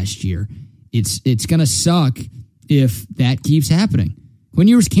 last year. It's going to suck if that keeps happening. Quinn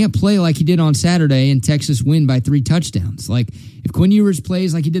Ewers can't play like he did on Saturday and Texas win by 3 touchdowns. If Quinn Ewers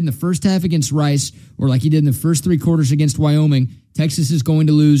plays like he did in the first half against Rice or like he did in the first 3 quarters against Wyoming, Texas is going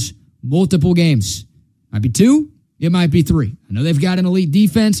to lose multiple games. Might be 2, it might be 3. I know they've got an elite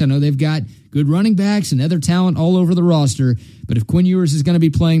defense. I know they've got good running backs and other talent all over the roster. But if Quinn Ewers is going to be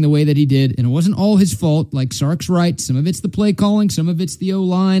playing the way that he did, and it wasn't all his fault, like Sark's right, some of it's the play calling, some of it's the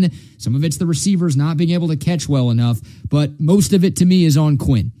O-line, some of it's the receivers not being able to catch well enough, but most of it to me is on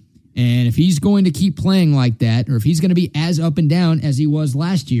Quinn. And if he's going to keep playing like that, or if he's going to be as up and down as he was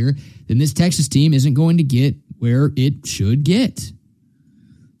last year, then this Texas team isn't going to get where it should get.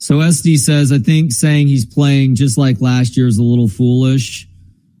 So SD says, I think saying he's playing just like last year is a little foolish.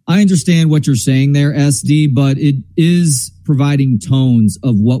 I understand what you're saying there, SD, but it is providing tones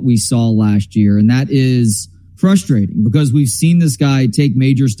of what we saw last year. And that is frustrating because we've seen this guy take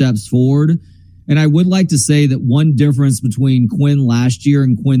major steps forward. And I would like to say that one difference between Quinn last year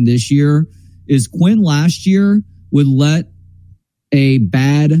and Quinn this year is Quinn last year would let a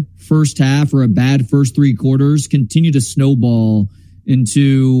bad first half or a bad first three quarters continue to snowball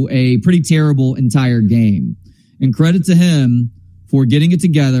into a pretty terrible entire game. And credit to him for getting it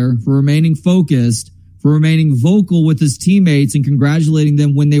together, for remaining focused, for remaining vocal with his teammates and congratulating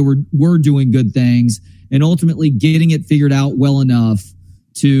them when they were doing good things, and ultimately getting it figured out well enough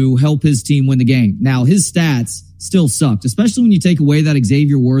to help his team win the game. Now, his stats still sucked, especially when you take away that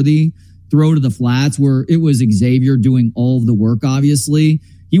Xavier Worthy throw to the flats where it was Xavier doing all of the work, obviously.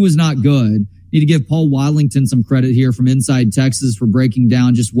 He was not good. Need to give Paul Wadlington some credit here from Inside Texas for breaking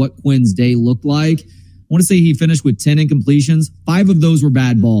down just what Quinn's day looked like. I want to say he finished with 10 incompletions. 5 of those were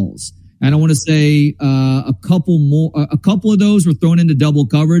bad balls. And I want to say a couple of those were thrown into double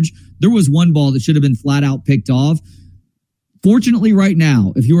coverage. There was one ball that should have been flat out picked off. Fortunately, right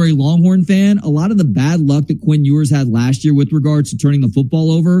now, if you are a Longhorn fan, a lot of the bad luck that Quinn Ewers had last year with regards to turning the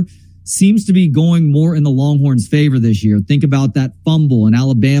football over seems to be going more in the Longhorns' favor this year. Think about that fumble in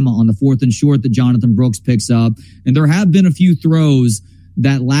Alabama on the 4th and short that Jonathan Brooks picks up. And there have been a few throws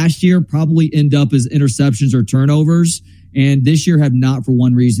that last year probably end up as interceptions or turnovers, and this year have not for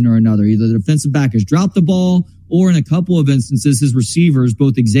one reason or another. Either the defensive back has dropped the ball, or in a couple of instances, his receivers,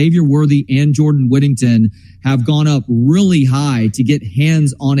 both Xavier Worthy and Jordan Whittington, have gone up really high to get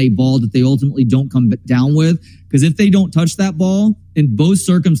hands on a ball that they ultimately don't come down with. Because if they don't touch that ball, in both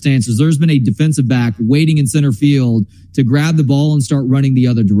circumstances, there's been a defensive back waiting in center field to grab the ball and start running the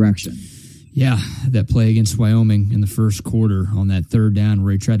other direction. Yeah, that play against Wyoming in the first quarter on that third down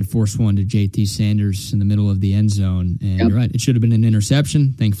where he tried to force one to JT Sanders in the middle of the end zone. And You're right, it should have been an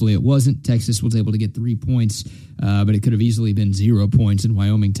interception. Thankfully, it wasn't. Texas was able to get 3 points, but it could have easily been 0 points in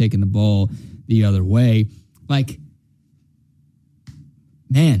Wyoming taking the ball the other way. Like,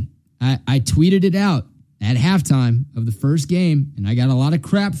 man, I tweeted it out at halftime of the first game, and I got a lot of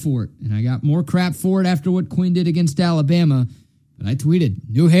crap for it. And I got more crap for it after what Quinn did against Alabama. But I tweeted,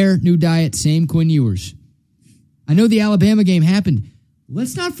 new hair, new diet, same Quinn Ewers. I know the Alabama game happened.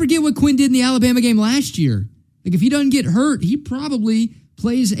 Let's not forget what Quinn did in the Alabama game last year. Like, if he doesn't get hurt, he probably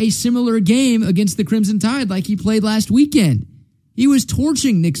plays a similar game against the Crimson Tide like he played last weekend. He was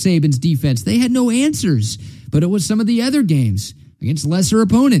torching Nick Saban's defense. They had no answers. But it was some of the other games against lesser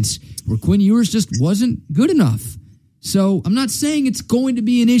opponents where Quinn Ewers just wasn't good enough. So I'm not saying it's going to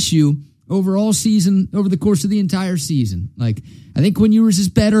be an issue over the course of the entire season. Like, I think Quinn Ewers is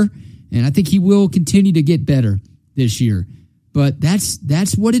better, and I think he will continue to get better this year. But that's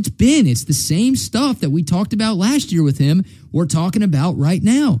what it's been. It's the same stuff that we talked about last year with him we're talking about right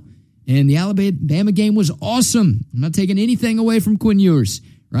now. And the Alabama game was awesome. I'm not taking anything away from Quinn Ewers,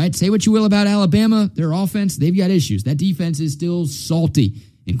 right? Say what you will about Alabama, their offense, they've got issues. That defense is still salty,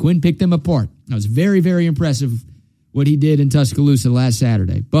 and Quinn picked them apart. That was very, very impressive what he did in Tuscaloosa last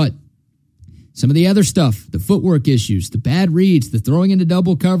Saturday. But some of the other stuff, the footwork issues, the bad reads, the throwing into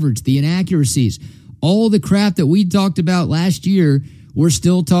double coverage, the inaccuracies, all the crap that we talked about last year, we're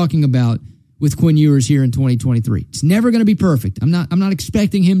still talking about with Quinn Ewers here in 2023. It's never going to be perfect. I'm not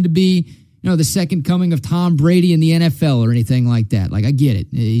expecting him to be, the second coming of Tom Brady in the NFL or anything like that. Like, I get it.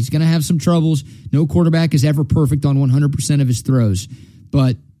 He's going to have some troubles. No quarterback is ever perfect on 100% of his throws.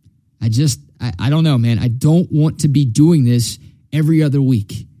 But I don't know, man. I don't want to be doing this every other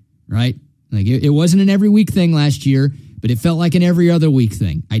week, right? Like, it wasn't an every week thing last year, but it felt like an every other week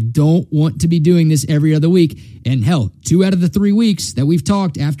thing. I don't want to be doing this every other week. And hell, 2 out of the 3 weeks that we've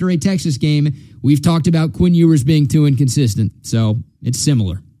talked after a Texas game, we've talked about Quinn Ewers being too inconsistent. So it's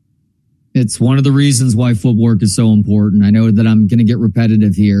similar. It's one of the reasons why footwork is so important. I know that I'm going to get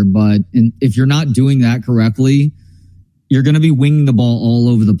repetitive here, but if you're not doing that correctly, you're going to be winging the ball all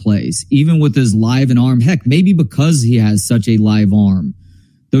over the place, even with his live and arm. Heck, maybe because he has such a live arm.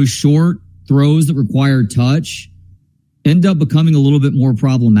 Those short throws that require touch end up becoming a little bit more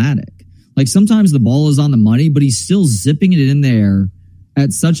problematic. Like, sometimes the ball is on the money, but he's still zipping it in there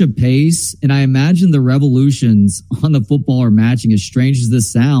at such a pace. And I imagine the revolutions on the football are matching, as strange as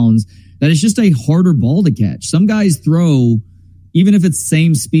this sounds, that it's just a harder ball to catch. Some guys throw, even if it's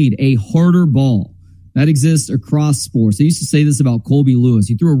same speed, a harder ball. That exists across sports. I used to say this about Colby Lewis.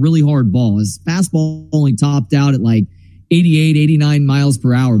 He threw a really hard ball. His fastball only topped out at like 88, 89 miles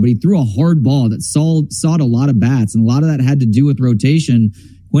per hour, but he threw a hard ball that sawed a lot of bats, and a lot of that had to do with rotation.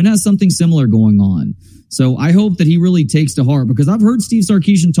 Quinn has something similar going on. So I hope that he really takes to heart, because I've heard Steve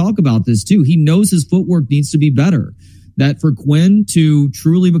Sarkisian talk about this too. He knows his footwork needs to be better, that for Quinn to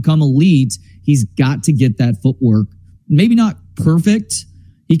truly become elite, he's got to get that footwork. Maybe not perfect.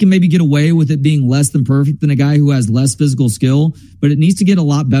 He can maybe get away with it being less than perfect than a guy who has less physical skill, but it needs to get a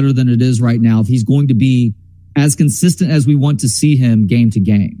lot better than it is right now if he's going to be as consistent as we want to see him game to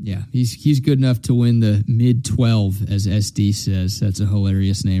game. Yeah, he's good enough to win the mid-12, as SD says. That's a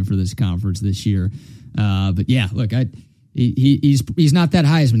hilarious name for this conference this year. But yeah, look, he's not that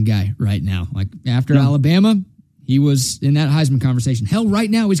Heisman guy right now. Like after Alabama, he was in that Heisman conversation. Hell, right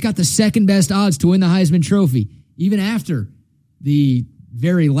now he's got the second best odds to win the Heisman Trophy, even after the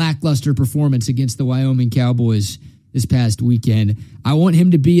very lackluster performance against the Wyoming Cowboys this past weekend. I want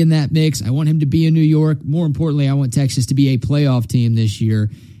him to be in that mix. I want him to be in New York. More importantly, I want Texas to be a playoff team this year,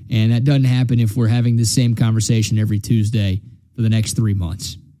 and that doesn't happen if we're having the same conversation every Tuesday for the next 3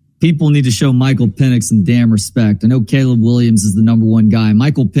 months. People need to show Michael Penix some damn respect. I know Caleb Williams is the number one guy.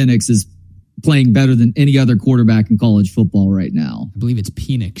 Michael Penix is playing better than any other quarterback in college football right now. I believe it's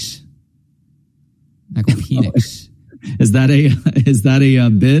Penix. Michael Penix. Is that a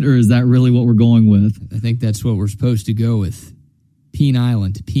bit, or is that really what we're going with? I think that's what we're supposed to go with. Peen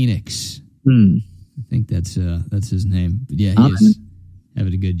Island, Penix. I think that's his name. But yeah, he is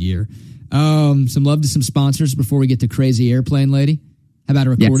having a good year. Some love to some sponsors before we get to Crazy Airplane Lady. How about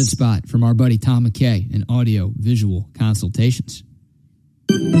a recorded spot from our buddy Tom McKay and audio visual consultations?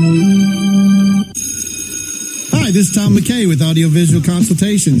 Hi, this is Tom McKay with Audio Visual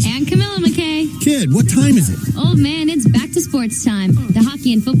Consultations. And Camilla McKay. Kid, what time is it? Old man, it's back to sports time. The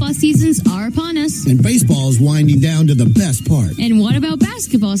hockey and football seasons are upon us. And baseball is winding down to the best part. And what about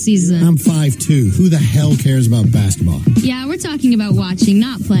basketball season? I'm 5'2". Who the hell cares about basketball? Yeah, we're talking about watching,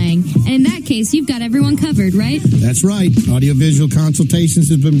 not playing. And in that case, you've got everyone covered, right? That's right. Audio Visual Consultations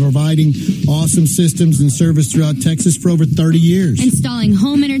has been providing awesome systems and service throughout Texas for over 30 years. Installing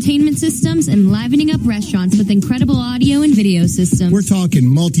home entertainment systems and livening up restaurants with incredible audio and video systems. We're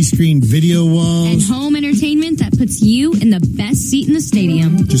talking multi-screen video walls. And home entertainment that puts you in the best seat in the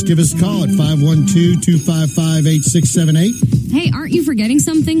stadium. Just give us a call at 512-255-8678. Hey, aren't you forgetting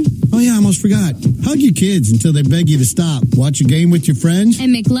something? Oh, yeah, I almost forgot. Hug your kids until they beg you to stop. Watch a game with your friends.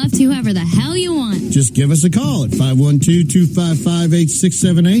 And make love to whoever the hell you want. Just give us a call at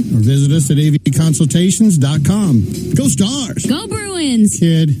 512-255-8678 or visit us at avconsultations.com. Go Stars! Go Bruins!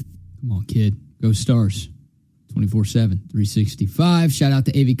 Kid. Come on, kid. Go Stars. 24/7, 365. Shout out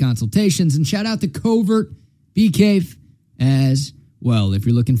to AV Consultations and shout out to Covert BK as well. If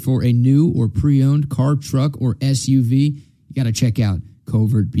you're looking for a new or pre-owned car, truck, or SUV, you got to check out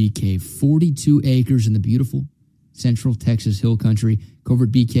Covert BK. 42 acres in the beautiful Central Texas Hill Country.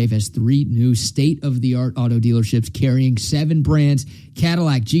 Covert BK has 3 new state-of-the-art auto dealerships carrying 7 brands: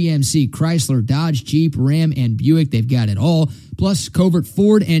 Cadillac, GMC, Chrysler, Dodge, Jeep, Ram, and Buick. They've got it all. Plus Covert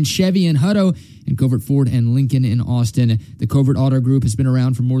Ford and Chevy in Hutto, and Covert Ford and Lincoln in Austin. The Covert Auto Group has been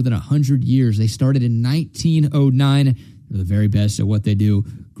around for more than 100 years. They started in 1909. They're the very best at what they do.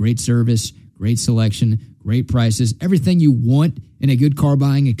 Great service, great selection, great prices. Everything you want in a good car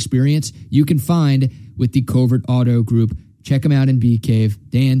buying experience, you can find with the Covert Auto Group. Check them out in Bee Cave.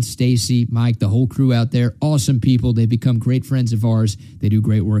 Dan, Stacy, Mike, the whole crew out there. Awesome people. They've become great friends of ours. They do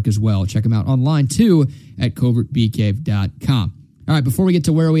great work as well. Check them out online, too, at covertbeecave.com. All right, before we get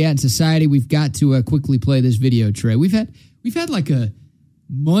to where are we at in society, we've got to quickly play this video, Trey. We've had like a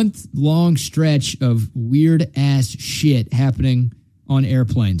month-long stretch of weird-ass shit happening on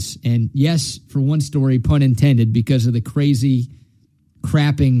airplanes. And yes, for one story, pun intended, because of the crazy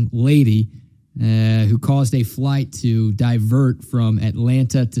crapping lady who caused a flight to divert from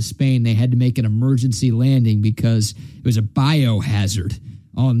Atlanta to Spain. They had to make an emergency landing because it was a biohazard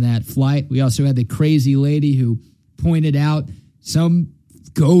on that flight. We also had the crazy lady who pointed out some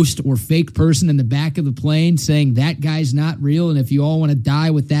ghost or fake person in the back of the plane saying that guy's not real, and if you all want to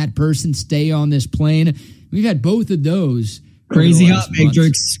die with that person, stay on this plane. We've had both of those. Crazy hot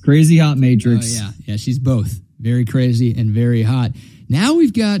Matrix. Crazy hot Matrix. Oh, yeah, she's both. Very crazy and very hot. Now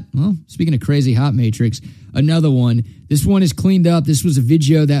we've got, well, speaking of crazy hot Matrix, another one. This one is cleaned up. This was a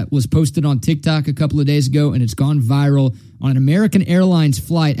video that was posted on TikTok a couple of days ago, and it's gone viral on an American Airlines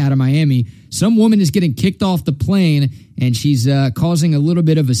flight out of Miami. Some woman is getting kicked off the plane, and she's causing a little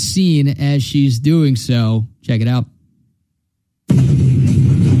bit of a scene as she's doing so. Check it out. Call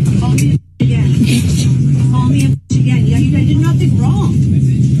me again. Call me again. Yeah, you did nothing wrong.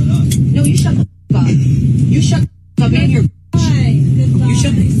 No, you shut the up. You shut the up in here. You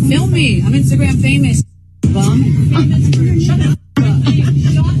should film me. I'm Instagram famous. Bum. Shut up.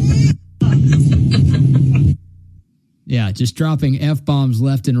 Yeah, just dropping F-bombs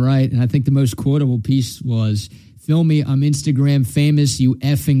left and right. And I think the most quotable piece was, film me, I'm Instagram famous, you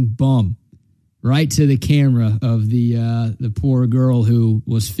effing bum. Right to the camera of the poor girl who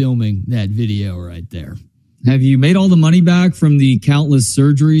was filming that video right there. Have you made all the money back from the countless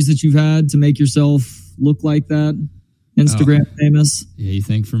surgeries that you've had to make yourself look like that? Instagram famous. Yeah, you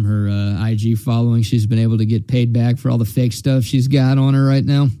think from her IG following she's been able to get paid back for all the fake stuff she's got on her right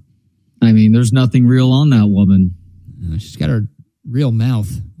now? I mean, there's nothing real on that woman. She's got her real mouth.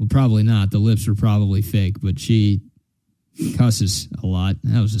 Well, probably not. The lips are probably fake, but she cusses a lot.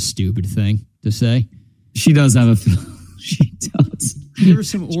 That was a stupid thing to say. She does have she does. Give her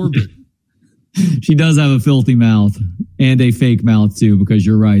some orbit. She does have a filthy mouth and a fake mouth too, because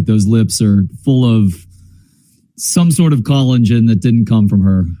you're right. Those lips are full of some sort of collagen that didn't come from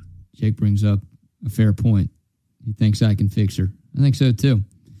her. Jake brings up a fair point. He thinks I can fix her. I think so too.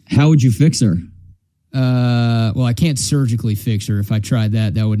 How would you fix her? Well, I can't surgically fix her. If I tried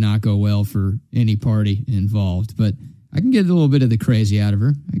that, that would not go well for any party involved. But I can get a little bit of the crazy out of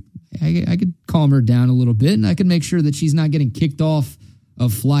her. I could calm her down a little bit, and I can make sure that she's not getting kicked off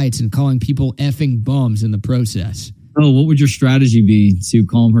of flights and calling people effing bums in the process. Oh, what would your strategy be to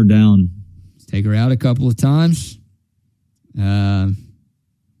calm her down? Take her out a couple of times. Let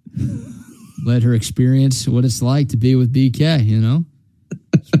her experience what it's like to be with BK, you know?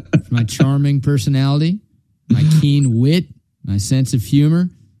 My charming personality, my keen wit, my sense of humor,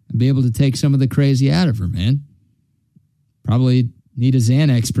 and be able to take some of the crazy out of her, man. Probably need a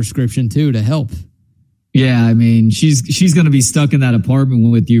Xanax prescription, too, to help. Yeah, I mean, she's going to be stuck in that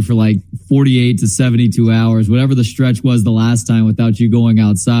apartment with you for like 48 to 72 hours, whatever the stretch was the last time without you going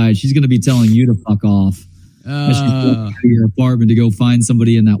outside. She's going to be telling you to fuck off. She's going out of your apartment to go find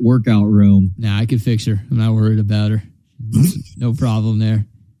somebody in that workout room. Nah, I could fix her. I'm not worried about her. No problem there.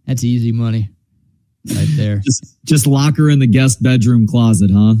 That's easy money right there. Just lock her in the guest bedroom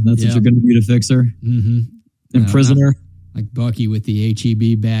closet, huh? That's what you're going to do to fix her? Mm-hmm. Imprison her? Like Bucky with the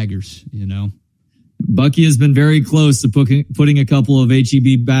HEB baggers, you know? Bucky has been very close to putting a couple of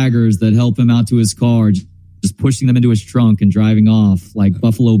HEB baggers that help him out to his car, just pushing them into his trunk and driving off like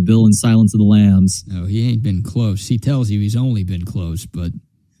Buffalo Bill in Silence of the Lambs. No, he ain't been close. He tells you he's only been close, but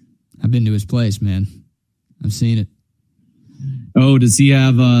I've been to his place, man. I've seen it. Oh, does he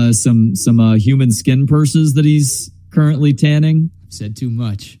have some human skin purses that he's currently tanning? I've said too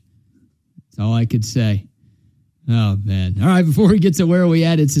much. That's all I could say. Oh, man. All right, before we get to where we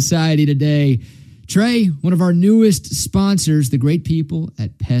at in society today, Trey, one of our newest sponsors, the great people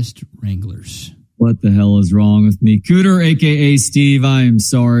at Pest Wranglers. What the hell is wrong with me? Cooter, a.k.a. Steve, I am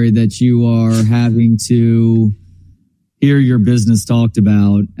sorry that you are having to hear your business talked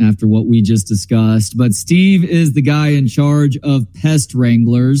about after what we just discussed. But Steve is the guy in charge of Pest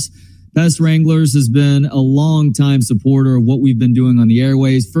Wranglers. Pest Wranglers has been a long-time supporter of what we've been doing on the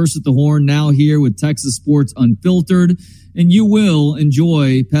airways. First at the Horn, now here with Texas Sports Unfiltered. And you will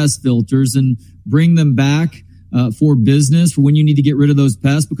enjoy pest filters and bring them back for business for when you need to get rid of those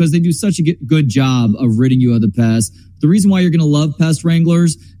pests, because they do such a good job of ridding you of the pests. The reason why you're going to love Pest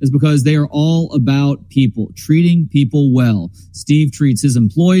Wranglers is because they are all about people, treating people well. Steve treats his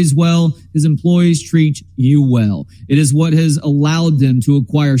employees well. His employees treat you well. It is what has allowed them to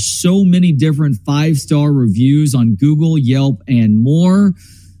acquire so many different 5-star reviews on Google, Yelp, and more.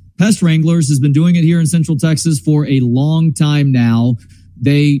 Pest Wranglers has been doing it here in Central Texas for a long time now.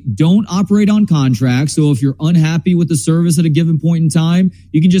 They don't operate on contracts, so if you're unhappy with the service at a given point in time,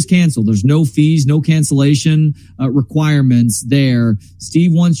 you can just cancel. There's no fees, no cancellation requirements there. Steve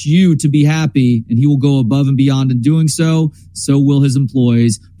wants you to be happy, and he will go above and beyond in doing so. So will his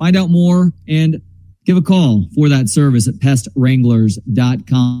employees. Find out more and give a call for that service at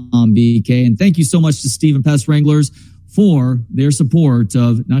pestwranglers.com, BK. And thank you so much to Steve and Pest Wranglers for their support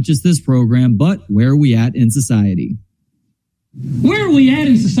of not just this program, but Where Are We At in Society. Where are we at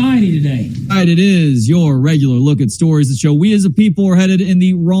in society today? All right, it is your regular look at stories that show we as a people are headed in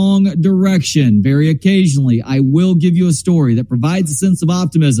the wrong direction. Very occasionally, I will give you a story that provides a sense of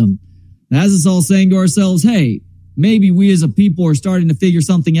optimism that has us all saying to ourselves, hey, maybe we as a people are starting to figure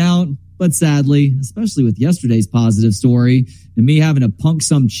something out. But sadly, especially with yesterday's positive story and me having to punk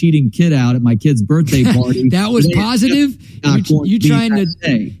some cheating kid out at my kid's birthday party. That was positive? You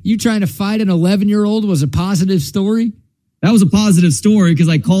trying to fight an 11-year-old was a positive story? That was a positive story because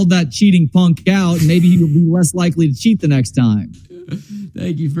I called that cheating punk out, and maybe he will be less likely to cheat the next time.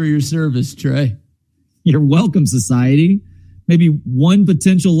 Thank you for your service, Trey. You're welcome, society. Maybe one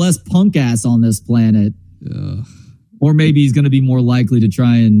potential less punk ass on this planet. Or maybe he's going to be more likely to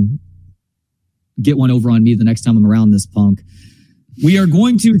try and get one over on me the next time I'm around this punk. We are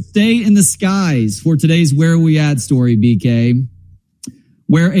going to stay in the skies for today's Where Are We At story, BK,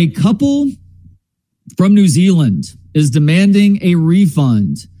 where a couple from New Zealand is demanding a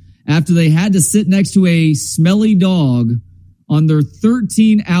refund after they had to sit next to a smelly dog on their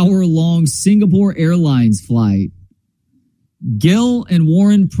 13-hour-long Singapore Airlines flight. Gil and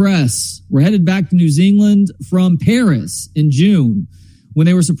Warren Press were headed back to New Zealand from Paris in June when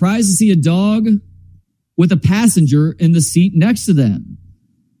they were surprised to see a dog with a passenger in the seat next to them.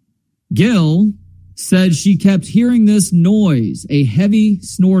 Gil said she kept hearing this noise, a heavy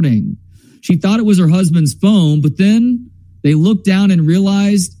snorting. She thought it was her husband's phone, but then they looked down and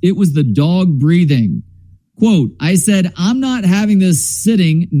realized it was the dog breathing. Quote, I said, I'm not having this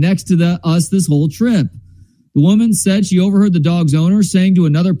sitting next to us this whole trip. The woman said she overheard the dog's owner saying to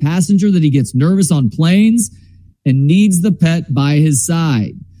another passenger that he gets nervous on planes and needs the pet by his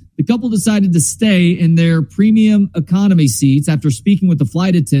side. The couple decided to stay in their premium economy seats after speaking with the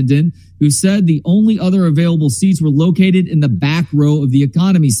flight attendant, who said the only other available seats were located in the back row of the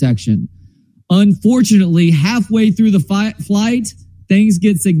economy section. Unfortunately, halfway through the flight, things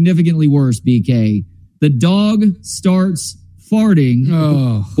get significantly worse, BK. The dog starts farting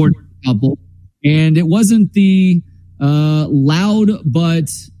for the couple, and it wasn't the loud but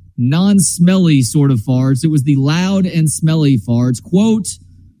non-smelly sort of farts. It was the loud and smelly farts. Quote,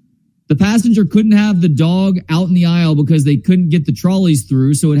 the passenger couldn't have the dog out in the aisle because they couldn't get the trolleys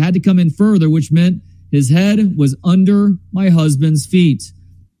through, so it had to come in further, which meant his head was under my husband's feet.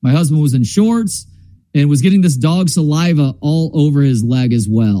 My husband was in shorts and was getting this dog saliva all over his leg as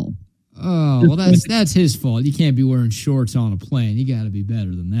well. Oh, well, that's his fault. You can't be wearing shorts on a plane. You got to be better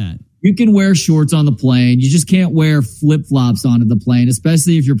than that. You can wear shorts on the plane. You just can't wear flip-flops onto the plane,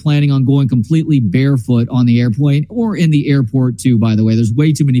 especially if you're planning on going completely barefoot on the airplane or in the airport too, by the way. There's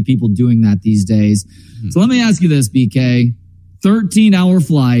way too many people doing that these days. So let me ask you this, BK. 13-hour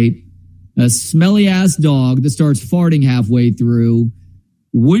flight, a smelly-ass dog that starts farting halfway through.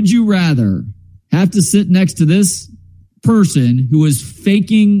 Would you rather have to sit next to this person who is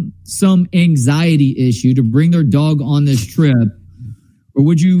faking some anxiety issue to bring their dog on this trip, or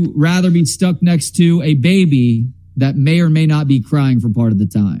would you rather be stuck next to a baby that may or may not be crying for part of the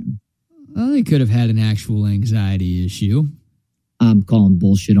time? Well, they could have had an actual anxiety issue. I'm calling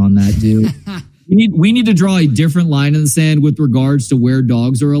bullshit on that, dude. We need to draw a different line in the sand with regards to where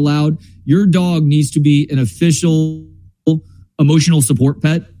dogs are allowed. Your dog needs to be an official emotional support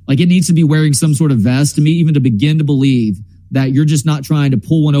pet. Like, it needs to be wearing some sort of vest to me even to begin to believe that you're just not trying to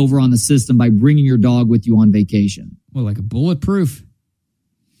pull one over on the system by bringing your dog with you on vacation. Well, like a bulletproof.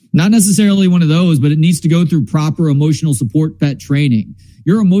 Not necessarily one of those, but it needs to go through proper emotional support pet training.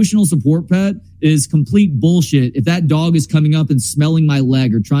 Your emotional support pet is complete bullshit if that dog is coming up and smelling my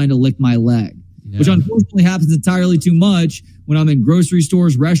leg or trying to lick my leg, which unfortunately happens entirely too much when I'm in grocery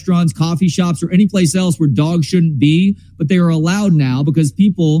stores, restaurants, coffee shops, or any place else where dogs shouldn't be, but they are allowed now because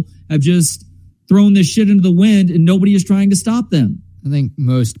people have just thrown this shit into the wind and nobody is trying to stop them. I think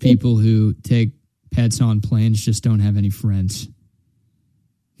most people who take pets on planes just don't have any friends.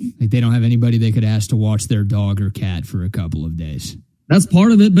 Like, they don't have anybody they could ask to watch their dog or cat for a couple of days. That's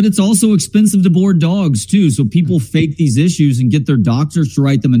part of it, but it's also expensive to board dogs too. So people fake these issues and get their doctors to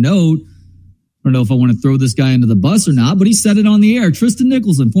write them a note. I don't know if I want to throw this guy into the bus or not, but he said it on the air. Tristan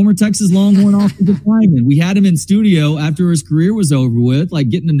Nicholson, former Texas Longhorn offensive lineman. We had him in studio after his career was over with, like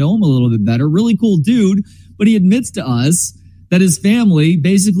getting to know him a little bit better. Really cool dude, but he admits to us that his family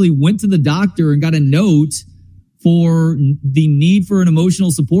basically went to the doctor and got a note for the need for an emotional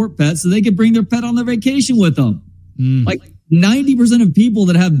support pet so they could bring their pet on their vacation with them. Like 90% of people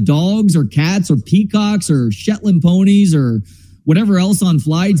that have dogs or cats or peacocks or Shetland ponies or whatever else on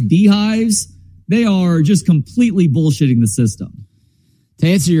flights, beehives, they are just completely bullshitting the system. To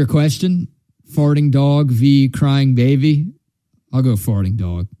answer your question, farting dog v. crying baby, I'll go farting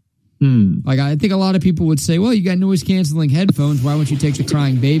dog. Like, I think a lot of people would say, well, you got noise-canceling headphones. Why won't you take the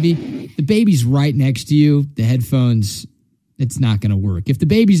crying baby? The baby's right next to you. The headphones, it's not going to work. If the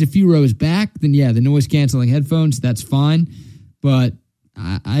baby's a few rows back, then yeah, the noise-canceling headphones, that's fine. But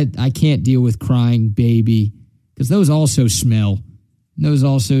I can't deal with crying baby because those also smell. Those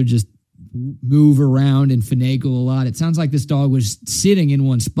also just move around and finagle a lot. It sounds like this dog was sitting in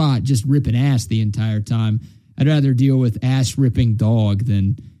one spot just ripping ass the entire time. I'd rather deal with ass-ripping dog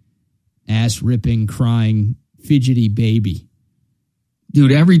than ass-ripping, crying, fidgety baby.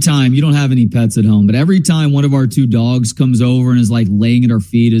 Dude, every time, you don't have any pets at home, but every time one of our two dogs comes over and is like laying at our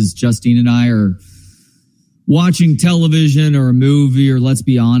feet as Justine and I are watching television or a movie, or let's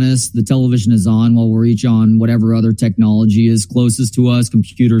be honest, the television is on while we're each on whatever other technology is closest to us,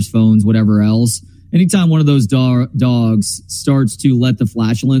 computers, phones, whatever else. Anytime one of those dogs starts to let the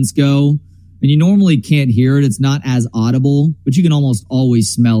flatulence go, and you normally can't hear it, it's not as audible, but you can almost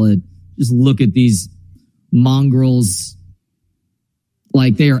always smell it. Just look at these mongrels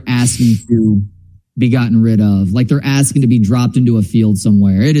like they are asking to be gotten rid of, like they're asking to be dropped into a field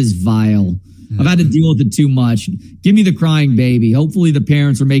somewhere. It is vile. I've had to deal with it too much. Give me the crying baby. Hopefully the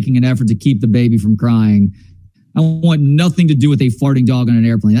parents are making an effort to keep the baby from crying. I want nothing to do with a farting dog on an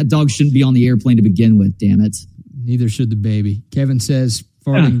airplane. That dog shouldn't be on the airplane to begin with, damn it. Neither should the baby. Kevin says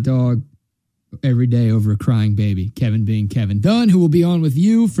farting dog every day over a crying baby. Kevin being Kevin Dunn, who will be on with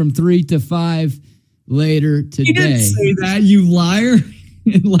you from 3 to 5 later today. He didn't say that, you liar.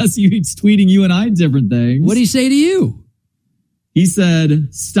 Unless he's tweeting you and I different things. What did he say to you? He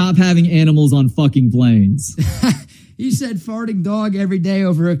said, stop having animals on fucking planes. He said farting dog every day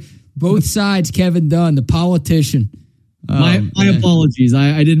over both sides, Kevin Dunn, the politician. My apologies.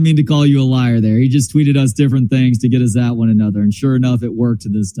 I didn't mean to call you a liar there. He just tweeted us different things to get us at one another. And sure enough, it worked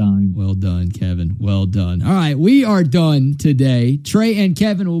this time. Well done, Kevin. Well done. All right, we are done today. Trey and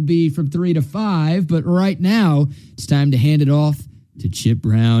Kevin will be from 3 to 5. But right now, it's time to hand it off to Chip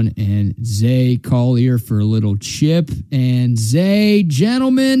Brown and Zay Collier for a little chip. And Zay,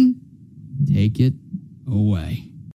 gentlemen, take it away.